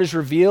the flood is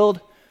revealed,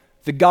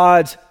 the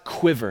gods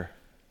quiver.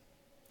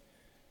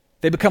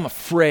 They become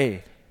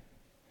afraid.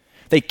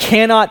 They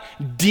cannot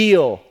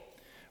deal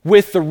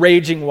with the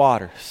raging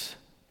waters.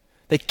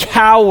 They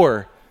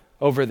cower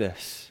over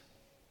this.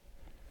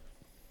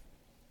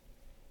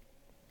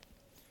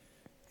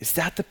 Is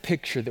that the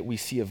picture that we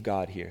see of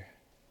God here?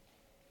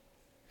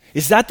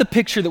 Is that the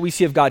picture that we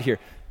see of God here?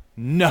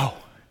 No.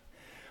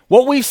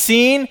 What we've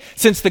seen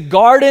since the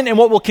garden and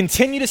what we'll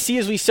continue to see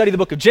as we study the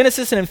book of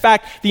Genesis, and in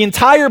fact, the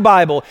entire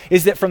Bible,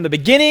 is that from the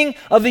beginning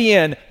of the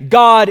end,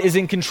 God is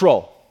in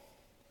control.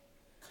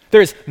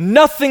 There is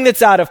nothing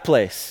that's out of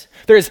place.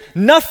 There is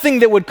nothing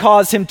that would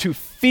cause him to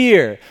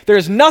fear. There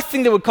is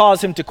nothing that would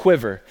cause him to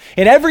quiver.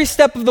 In every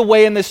step of the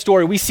way in this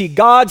story, we see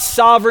God's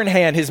sovereign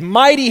hand, his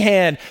mighty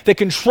hand that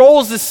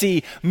controls the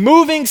sea,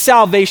 moving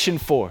salvation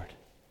forward,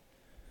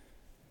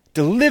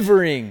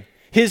 delivering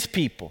his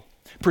people,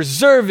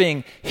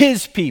 preserving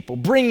his people,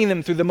 bringing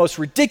them through the most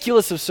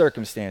ridiculous of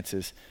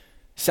circumstances.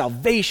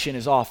 Salvation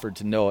is offered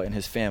to Noah and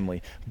his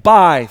family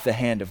by the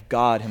hand of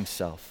God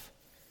himself.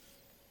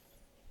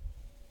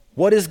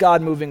 What is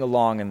God moving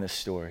along in this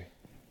story?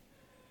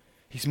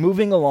 He's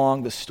moving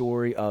along the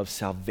story of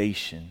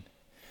salvation.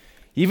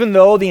 Even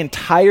though the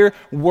entire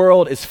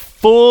world is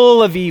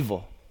full of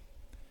evil,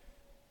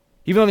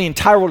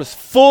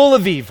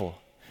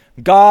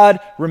 God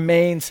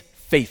remains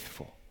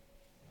faithful.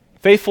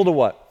 Faithful to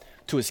what?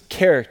 To his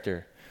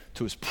character,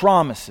 to his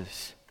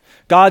promises.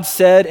 God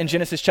said in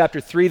Genesis chapter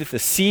 3 that the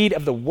seed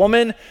of the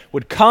woman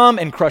would come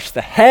and crush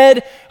the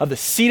head of the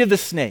seed of the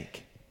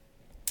snake.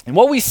 And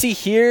what we see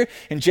here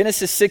in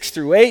Genesis 6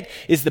 through 8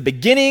 is the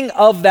beginning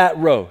of that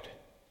road.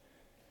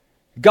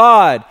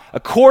 God,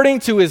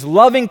 according to his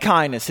loving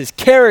kindness, his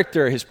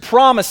character, his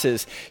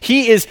promises,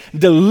 he is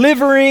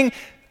delivering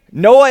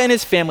Noah and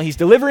his family. He's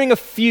delivering a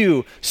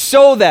few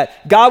so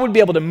that God would be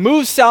able to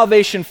move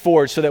salvation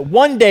forward, so that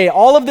one day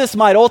all of this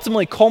might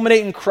ultimately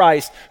culminate in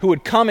Christ, who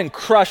would come and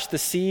crush the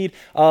seed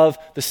of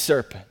the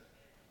serpent.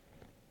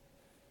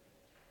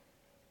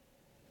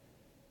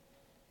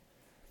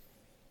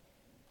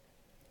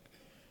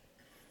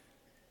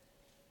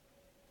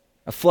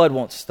 A flood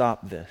won't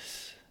stop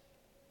this.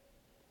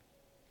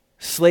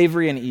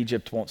 Slavery in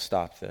Egypt won't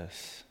stop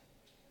this.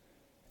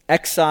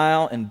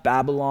 Exile in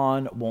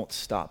Babylon won't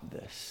stop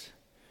this.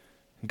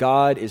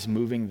 God is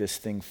moving this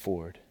thing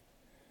forward.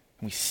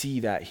 And we see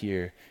that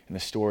here in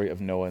the story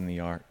of Noah and the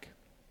ark.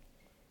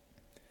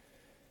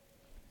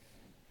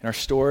 In our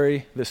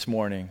story this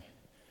morning,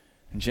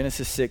 in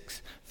Genesis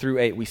 6 through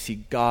 8, we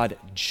see God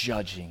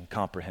judging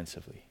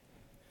comprehensively.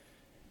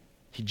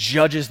 He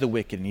judges the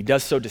wicked, and he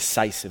does so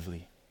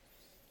decisively.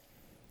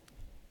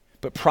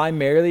 But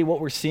primarily what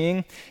we're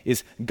seeing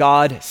is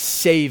God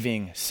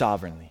saving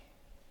sovereignly.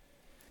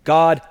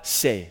 God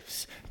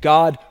saves.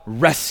 God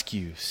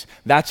rescues.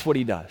 That's what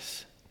he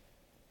does.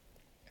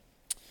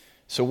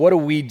 So what do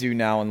we do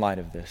now in light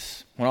of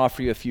this? I want to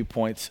offer you a few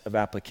points of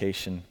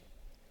application.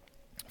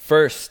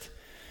 First,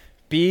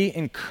 be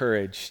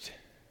encouraged.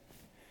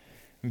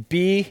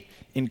 Be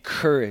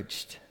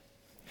encouraged.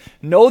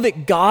 Know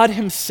that God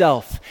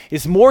himself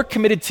is more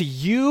committed to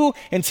you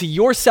and to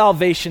your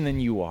salvation than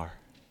you are.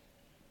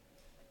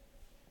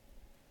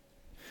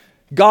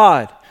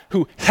 God,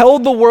 who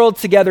held the world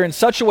together in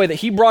such a way that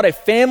he brought a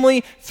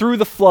family through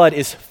the flood,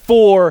 is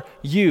for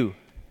you.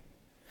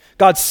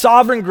 God's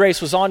sovereign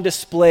grace was on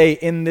display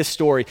in this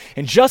story.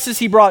 And just as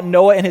he brought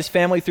Noah and his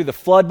family through the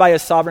flood by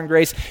his sovereign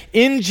grace,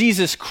 in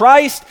Jesus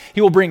Christ,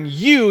 he will bring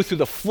you through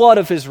the flood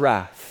of his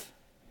wrath.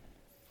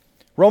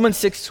 Romans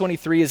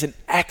 6:23 is an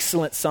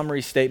excellent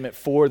summary statement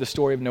for the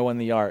story of Noah and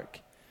the ark.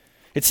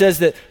 It says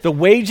that the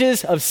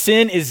wages of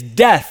sin is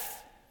death.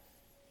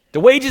 The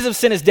wages of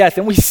sin is death,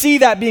 and we see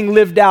that being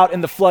lived out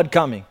in the flood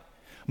coming.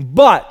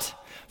 But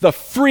the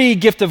free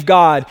gift of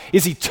God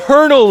is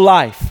eternal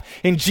life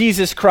in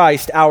Jesus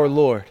Christ our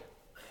Lord.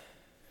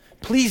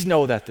 Please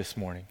know that this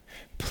morning.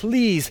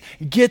 Please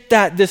get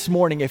that this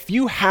morning. If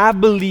you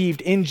have believed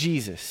in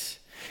Jesus,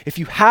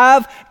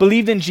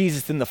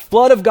 then the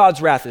flood of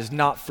God's wrath is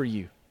not for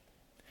you.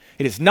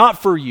 It is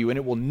not for you, and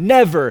it will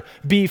never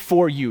be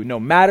for you, no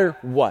matter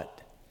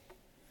what.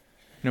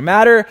 No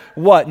matter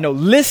what, no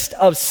list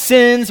of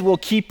sins will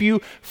keep you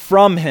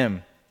from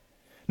him.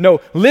 No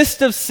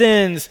list of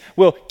sins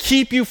will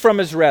keep you from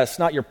his rest.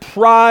 Not your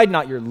pride,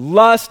 not your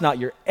lust, not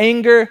your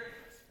anger,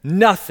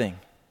 nothing.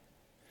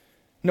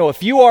 No,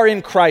 if you are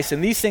in Christ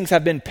and these things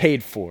have been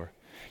paid for,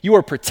 you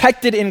are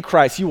protected in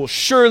Christ, you will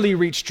surely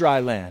reach dry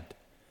land.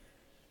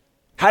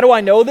 How do I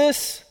know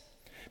this?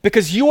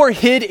 Because you are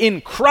hid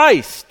in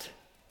Christ.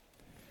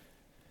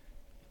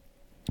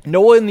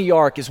 Noah in the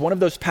ark is one of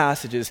those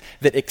passages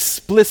that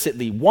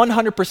explicitly,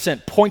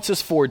 100% points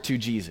us forward to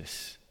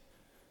Jesus.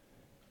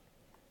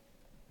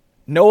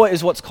 Noah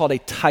is what's called a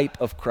type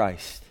of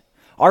Christ.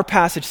 Our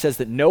passage says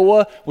that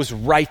Noah was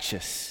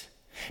righteous,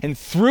 and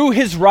through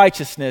his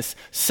righteousness,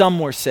 some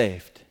were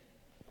saved.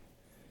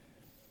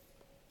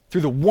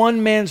 Through the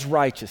one man's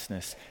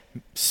righteousness,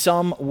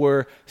 some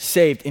were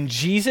saved. In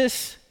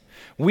Jesus,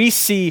 we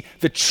see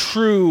the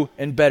true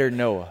and better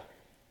Noah.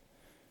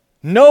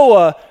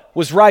 Noah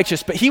was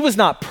righteous, but he was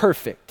not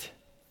perfect.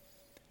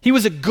 He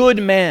was a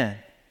good man,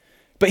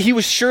 but he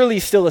was surely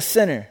still a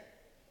sinner.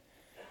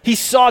 He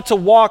sought to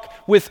walk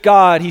with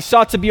God. He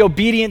sought to be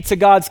obedient to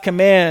God's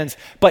commands,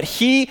 but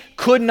he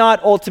could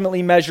not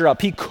ultimately measure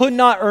up. He could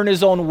not earn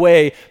his own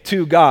way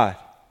to God.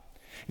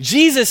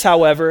 Jesus,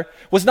 however,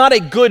 was not a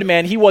good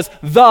man. He was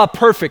the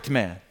perfect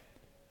man.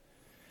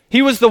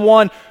 He was the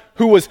one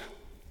who was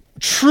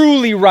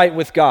truly right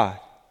with God.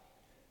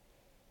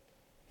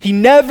 He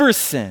never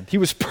sinned. He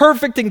was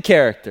perfect in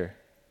character.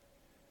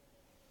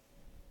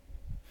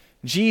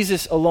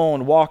 Jesus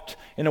alone walked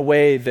in a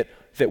way that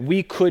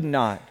we could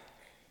not.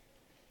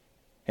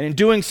 And in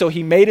doing so,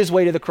 he made his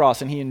way to the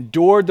cross and he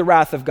endured the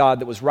wrath of God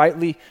that was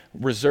rightly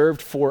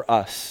reserved for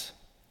us.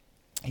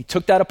 He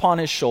took that upon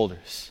his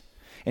shoulders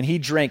and he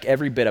drank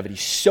every bit of it. He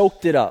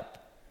soaked it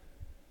up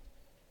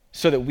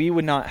so that we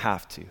would not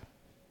have to.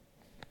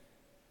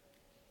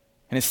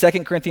 And in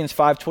 2 Corinthians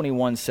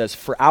 5:21 says,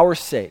 "For our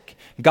sake,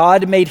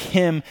 God made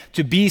him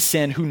to be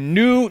sin who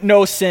knew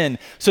no sin,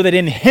 so that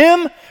in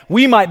him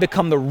we might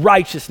become the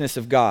righteousness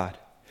of God.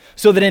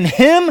 So that in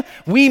him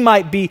we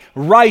might be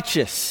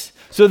righteous.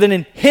 So that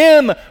in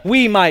him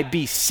we might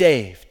be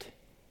saved."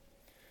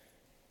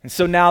 And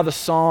so now the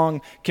song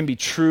can be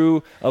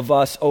true of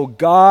us. "Oh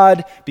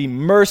God, be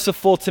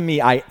merciful to me.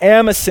 I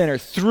am a sinner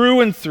through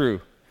and through.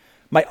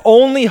 My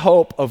only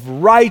hope of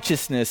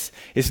righteousness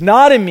is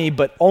not in me,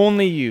 but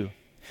only you.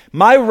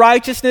 My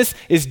righteousness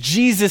is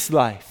Jesus'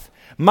 life.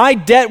 My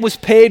debt was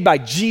paid by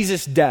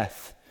Jesus'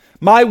 death.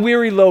 My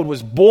weary load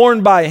was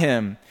borne by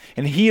him,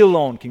 and he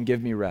alone can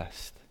give me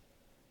rest."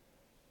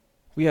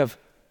 We have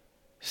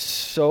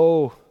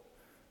so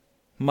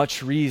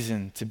much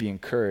reason to be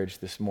encouraged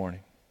this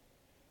morning.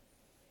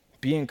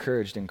 Be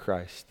encouraged in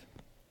Christ.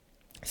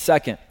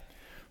 Second,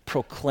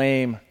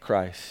 proclaim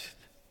Christ.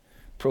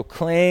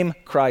 Proclaim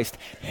Christ.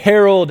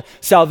 Herald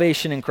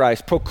salvation in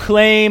Christ.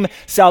 Proclaim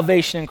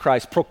salvation in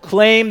Christ.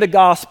 Proclaim the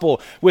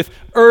gospel with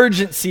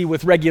urgency,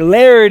 with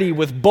regularity,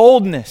 with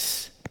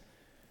boldness.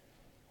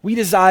 We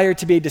desire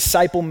to be a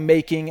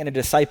disciple-making and a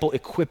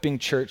disciple-equipping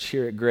church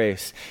here at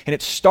Grace. And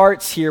it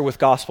starts here with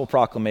gospel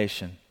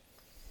proclamation.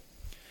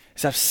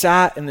 As I've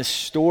sat in this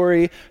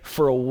story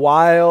for a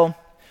while,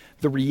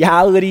 the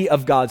reality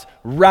of God's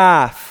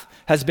wrath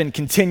has been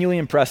continually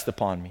impressed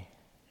upon me.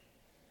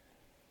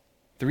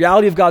 The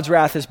reality of God's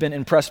wrath has been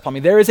impressed upon me.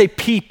 There is a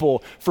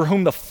people for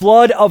whom the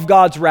flood of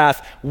God's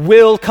wrath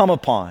will come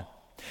upon.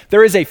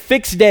 There is a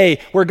fixed day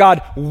where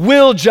God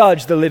will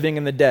judge the living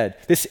and the dead.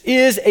 This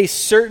is a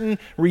certain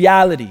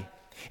reality.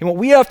 And what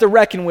we have to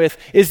reckon with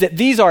is that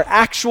these are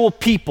actual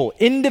people,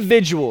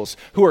 individuals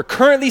who are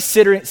currently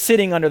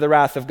sitting under the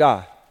wrath of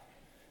God.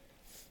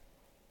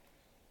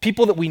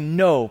 People that we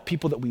know,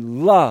 people that we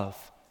love.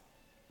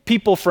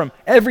 People from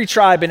every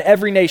tribe and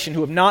every nation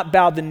who have not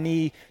bowed the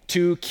knee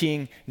to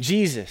King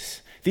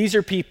Jesus. These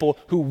are people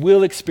who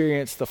will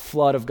experience the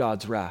flood of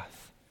God's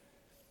wrath.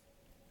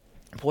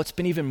 But what's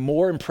been even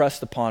more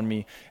impressed upon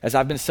me as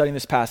I've been studying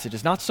this passage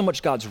is not so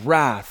much God's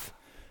wrath,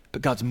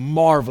 but God's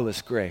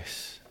marvelous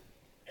grace.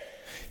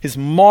 His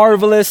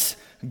marvelous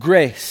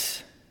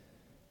grace.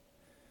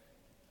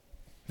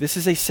 This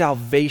is a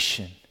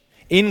salvation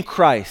in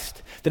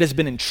Christ that has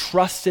been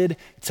entrusted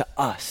to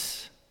us.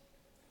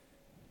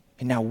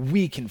 And now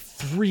we can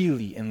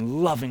freely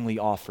and lovingly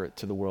offer it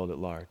to the world at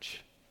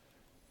large.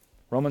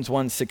 Romans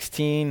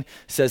 1:16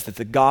 says that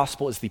the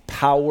gospel is the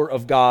power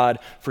of God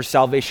for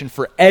salvation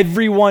for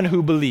everyone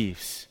who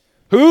believes.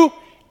 Who?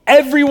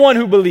 Everyone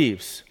who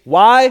believes.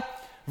 Why?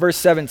 Verse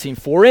 17,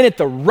 "For in it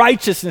the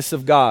righteousness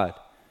of God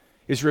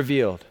is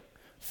revealed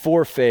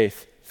for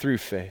faith through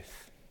faith."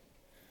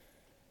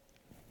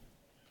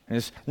 And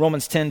as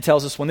Romans 10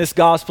 tells us, when this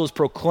gospel is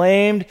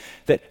proclaimed,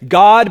 that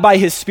God by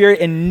his Spirit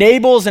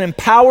enables and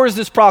empowers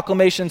this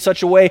proclamation in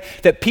such a way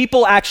that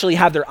people actually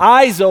have their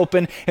eyes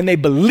open and they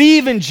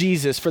believe in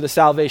Jesus for the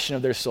salvation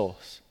of their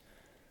souls.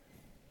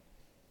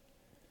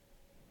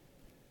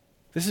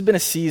 This has been a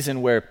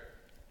season where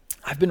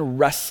I've been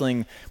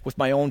wrestling with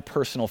my own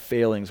personal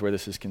failings where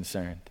this is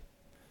concerned.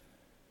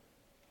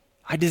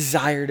 I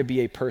desire to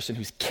be a person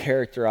who's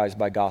characterized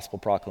by gospel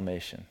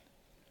proclamation.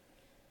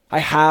 I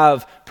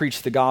have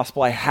preached the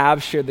gospel, I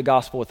have shared the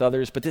gospel with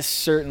others, but this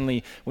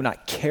certainly would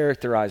not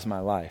characterize my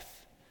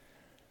life.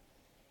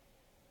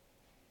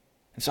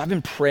 And so I've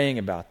been praying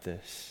about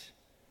this.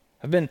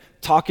 I've been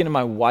talking to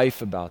my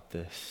wife about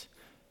this.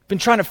 I've been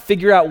trying to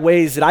figure out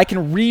ways that I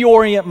can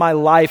reorient my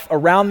life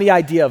around the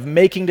idea of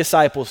making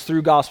disciples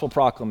through gospel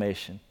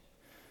proclamation.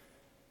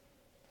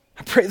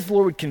 I pray that the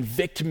Lord would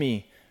convict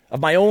me of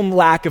my own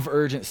lack of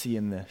urgency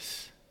in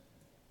this.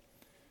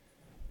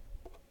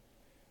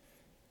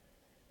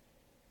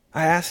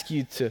 I ask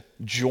you to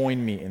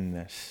join me in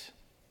this.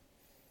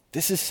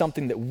 This is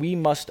something that we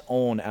must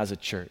own as a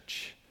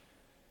church.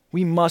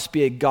 We must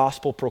be a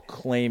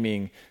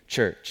gospel-proclaiming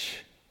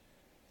church.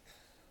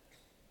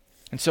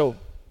 And so,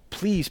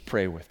 please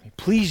pray with me.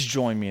 Please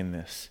join me in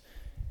this.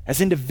 As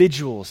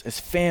individuals, as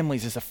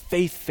families, as a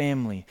faith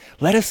family,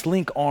 let us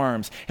link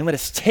arms and let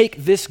us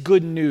take this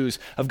good news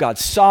of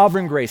God's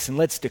sovereign grace and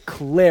let's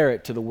declare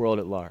it to the world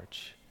at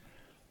large.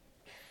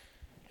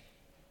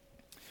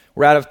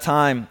 We're out of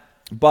time,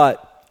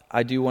 but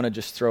I do want to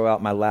just throw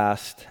out my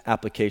last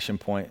application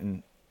point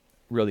and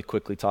really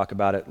quickly talk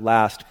about it.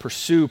 Last,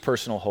 pursue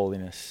personal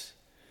holiness.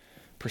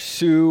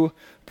 Pursue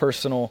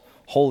personal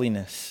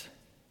holiness.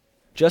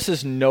 Just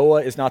as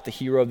Noah is not the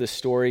hero of this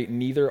story,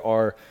 neither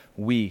are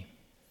we.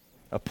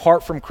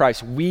 Apart from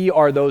Christ, we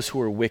are those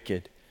who are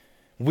wicked.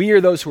 We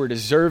are those who are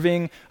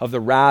deserving of the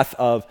wrath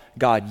of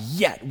God,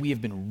 yet we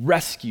have been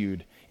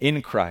rescued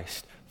in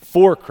Christ,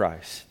 for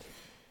Christ.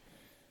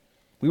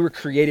 We were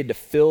created to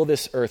fill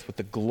this earth with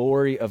the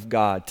glory of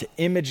God, to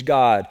image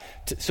God,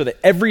 so that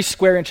every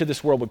square inch of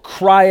this world would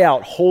cry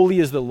out, "Holy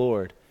is the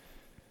Lord."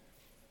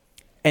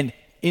 And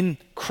in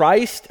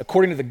Christ,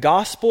 according to the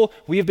gospel,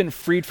 we have been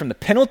freed from the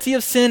penalty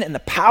of sin and the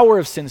power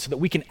of sin so that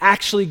we can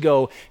actually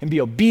go and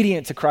be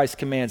obedient to Christ's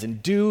commands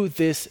and do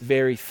this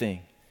very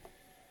thing.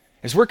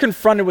 As we're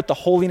confronted with the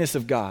holiness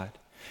of God,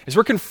 as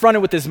we're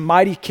confronted with his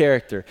mighty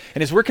character,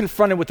 and as we're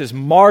confronted with his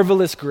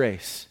marvelous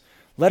grace,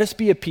 let us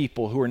be a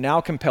people who are now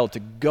compelled to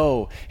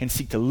go and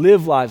seek to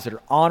live lives that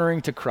are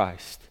honoring to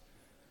Christ.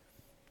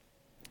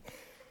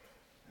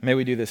 May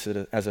we do this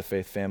as a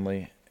faith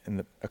family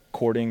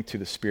according to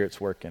the Spirit's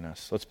work in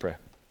us. Let's pray.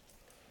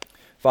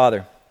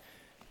 Father,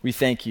 we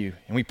thank you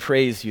and we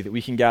praise you that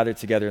we can gather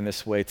together in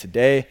this way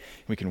today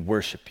and we can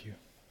worship you.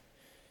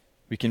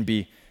 We can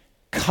be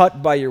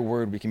cut by your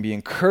word. We can be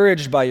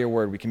encouraged by your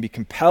word. We can be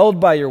compelled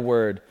by your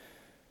word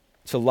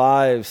to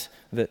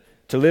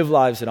live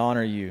lives that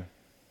honor you.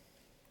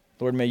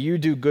 Lord, may you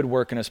do good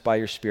work in us by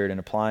your Spirit in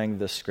applying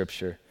this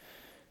scripture.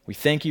 We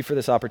thank you for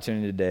this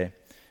opportunity today.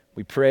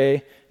 We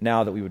pray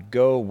now that we would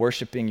go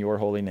worshiping your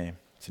holy name.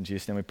 It's in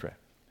Jesus' name we pray.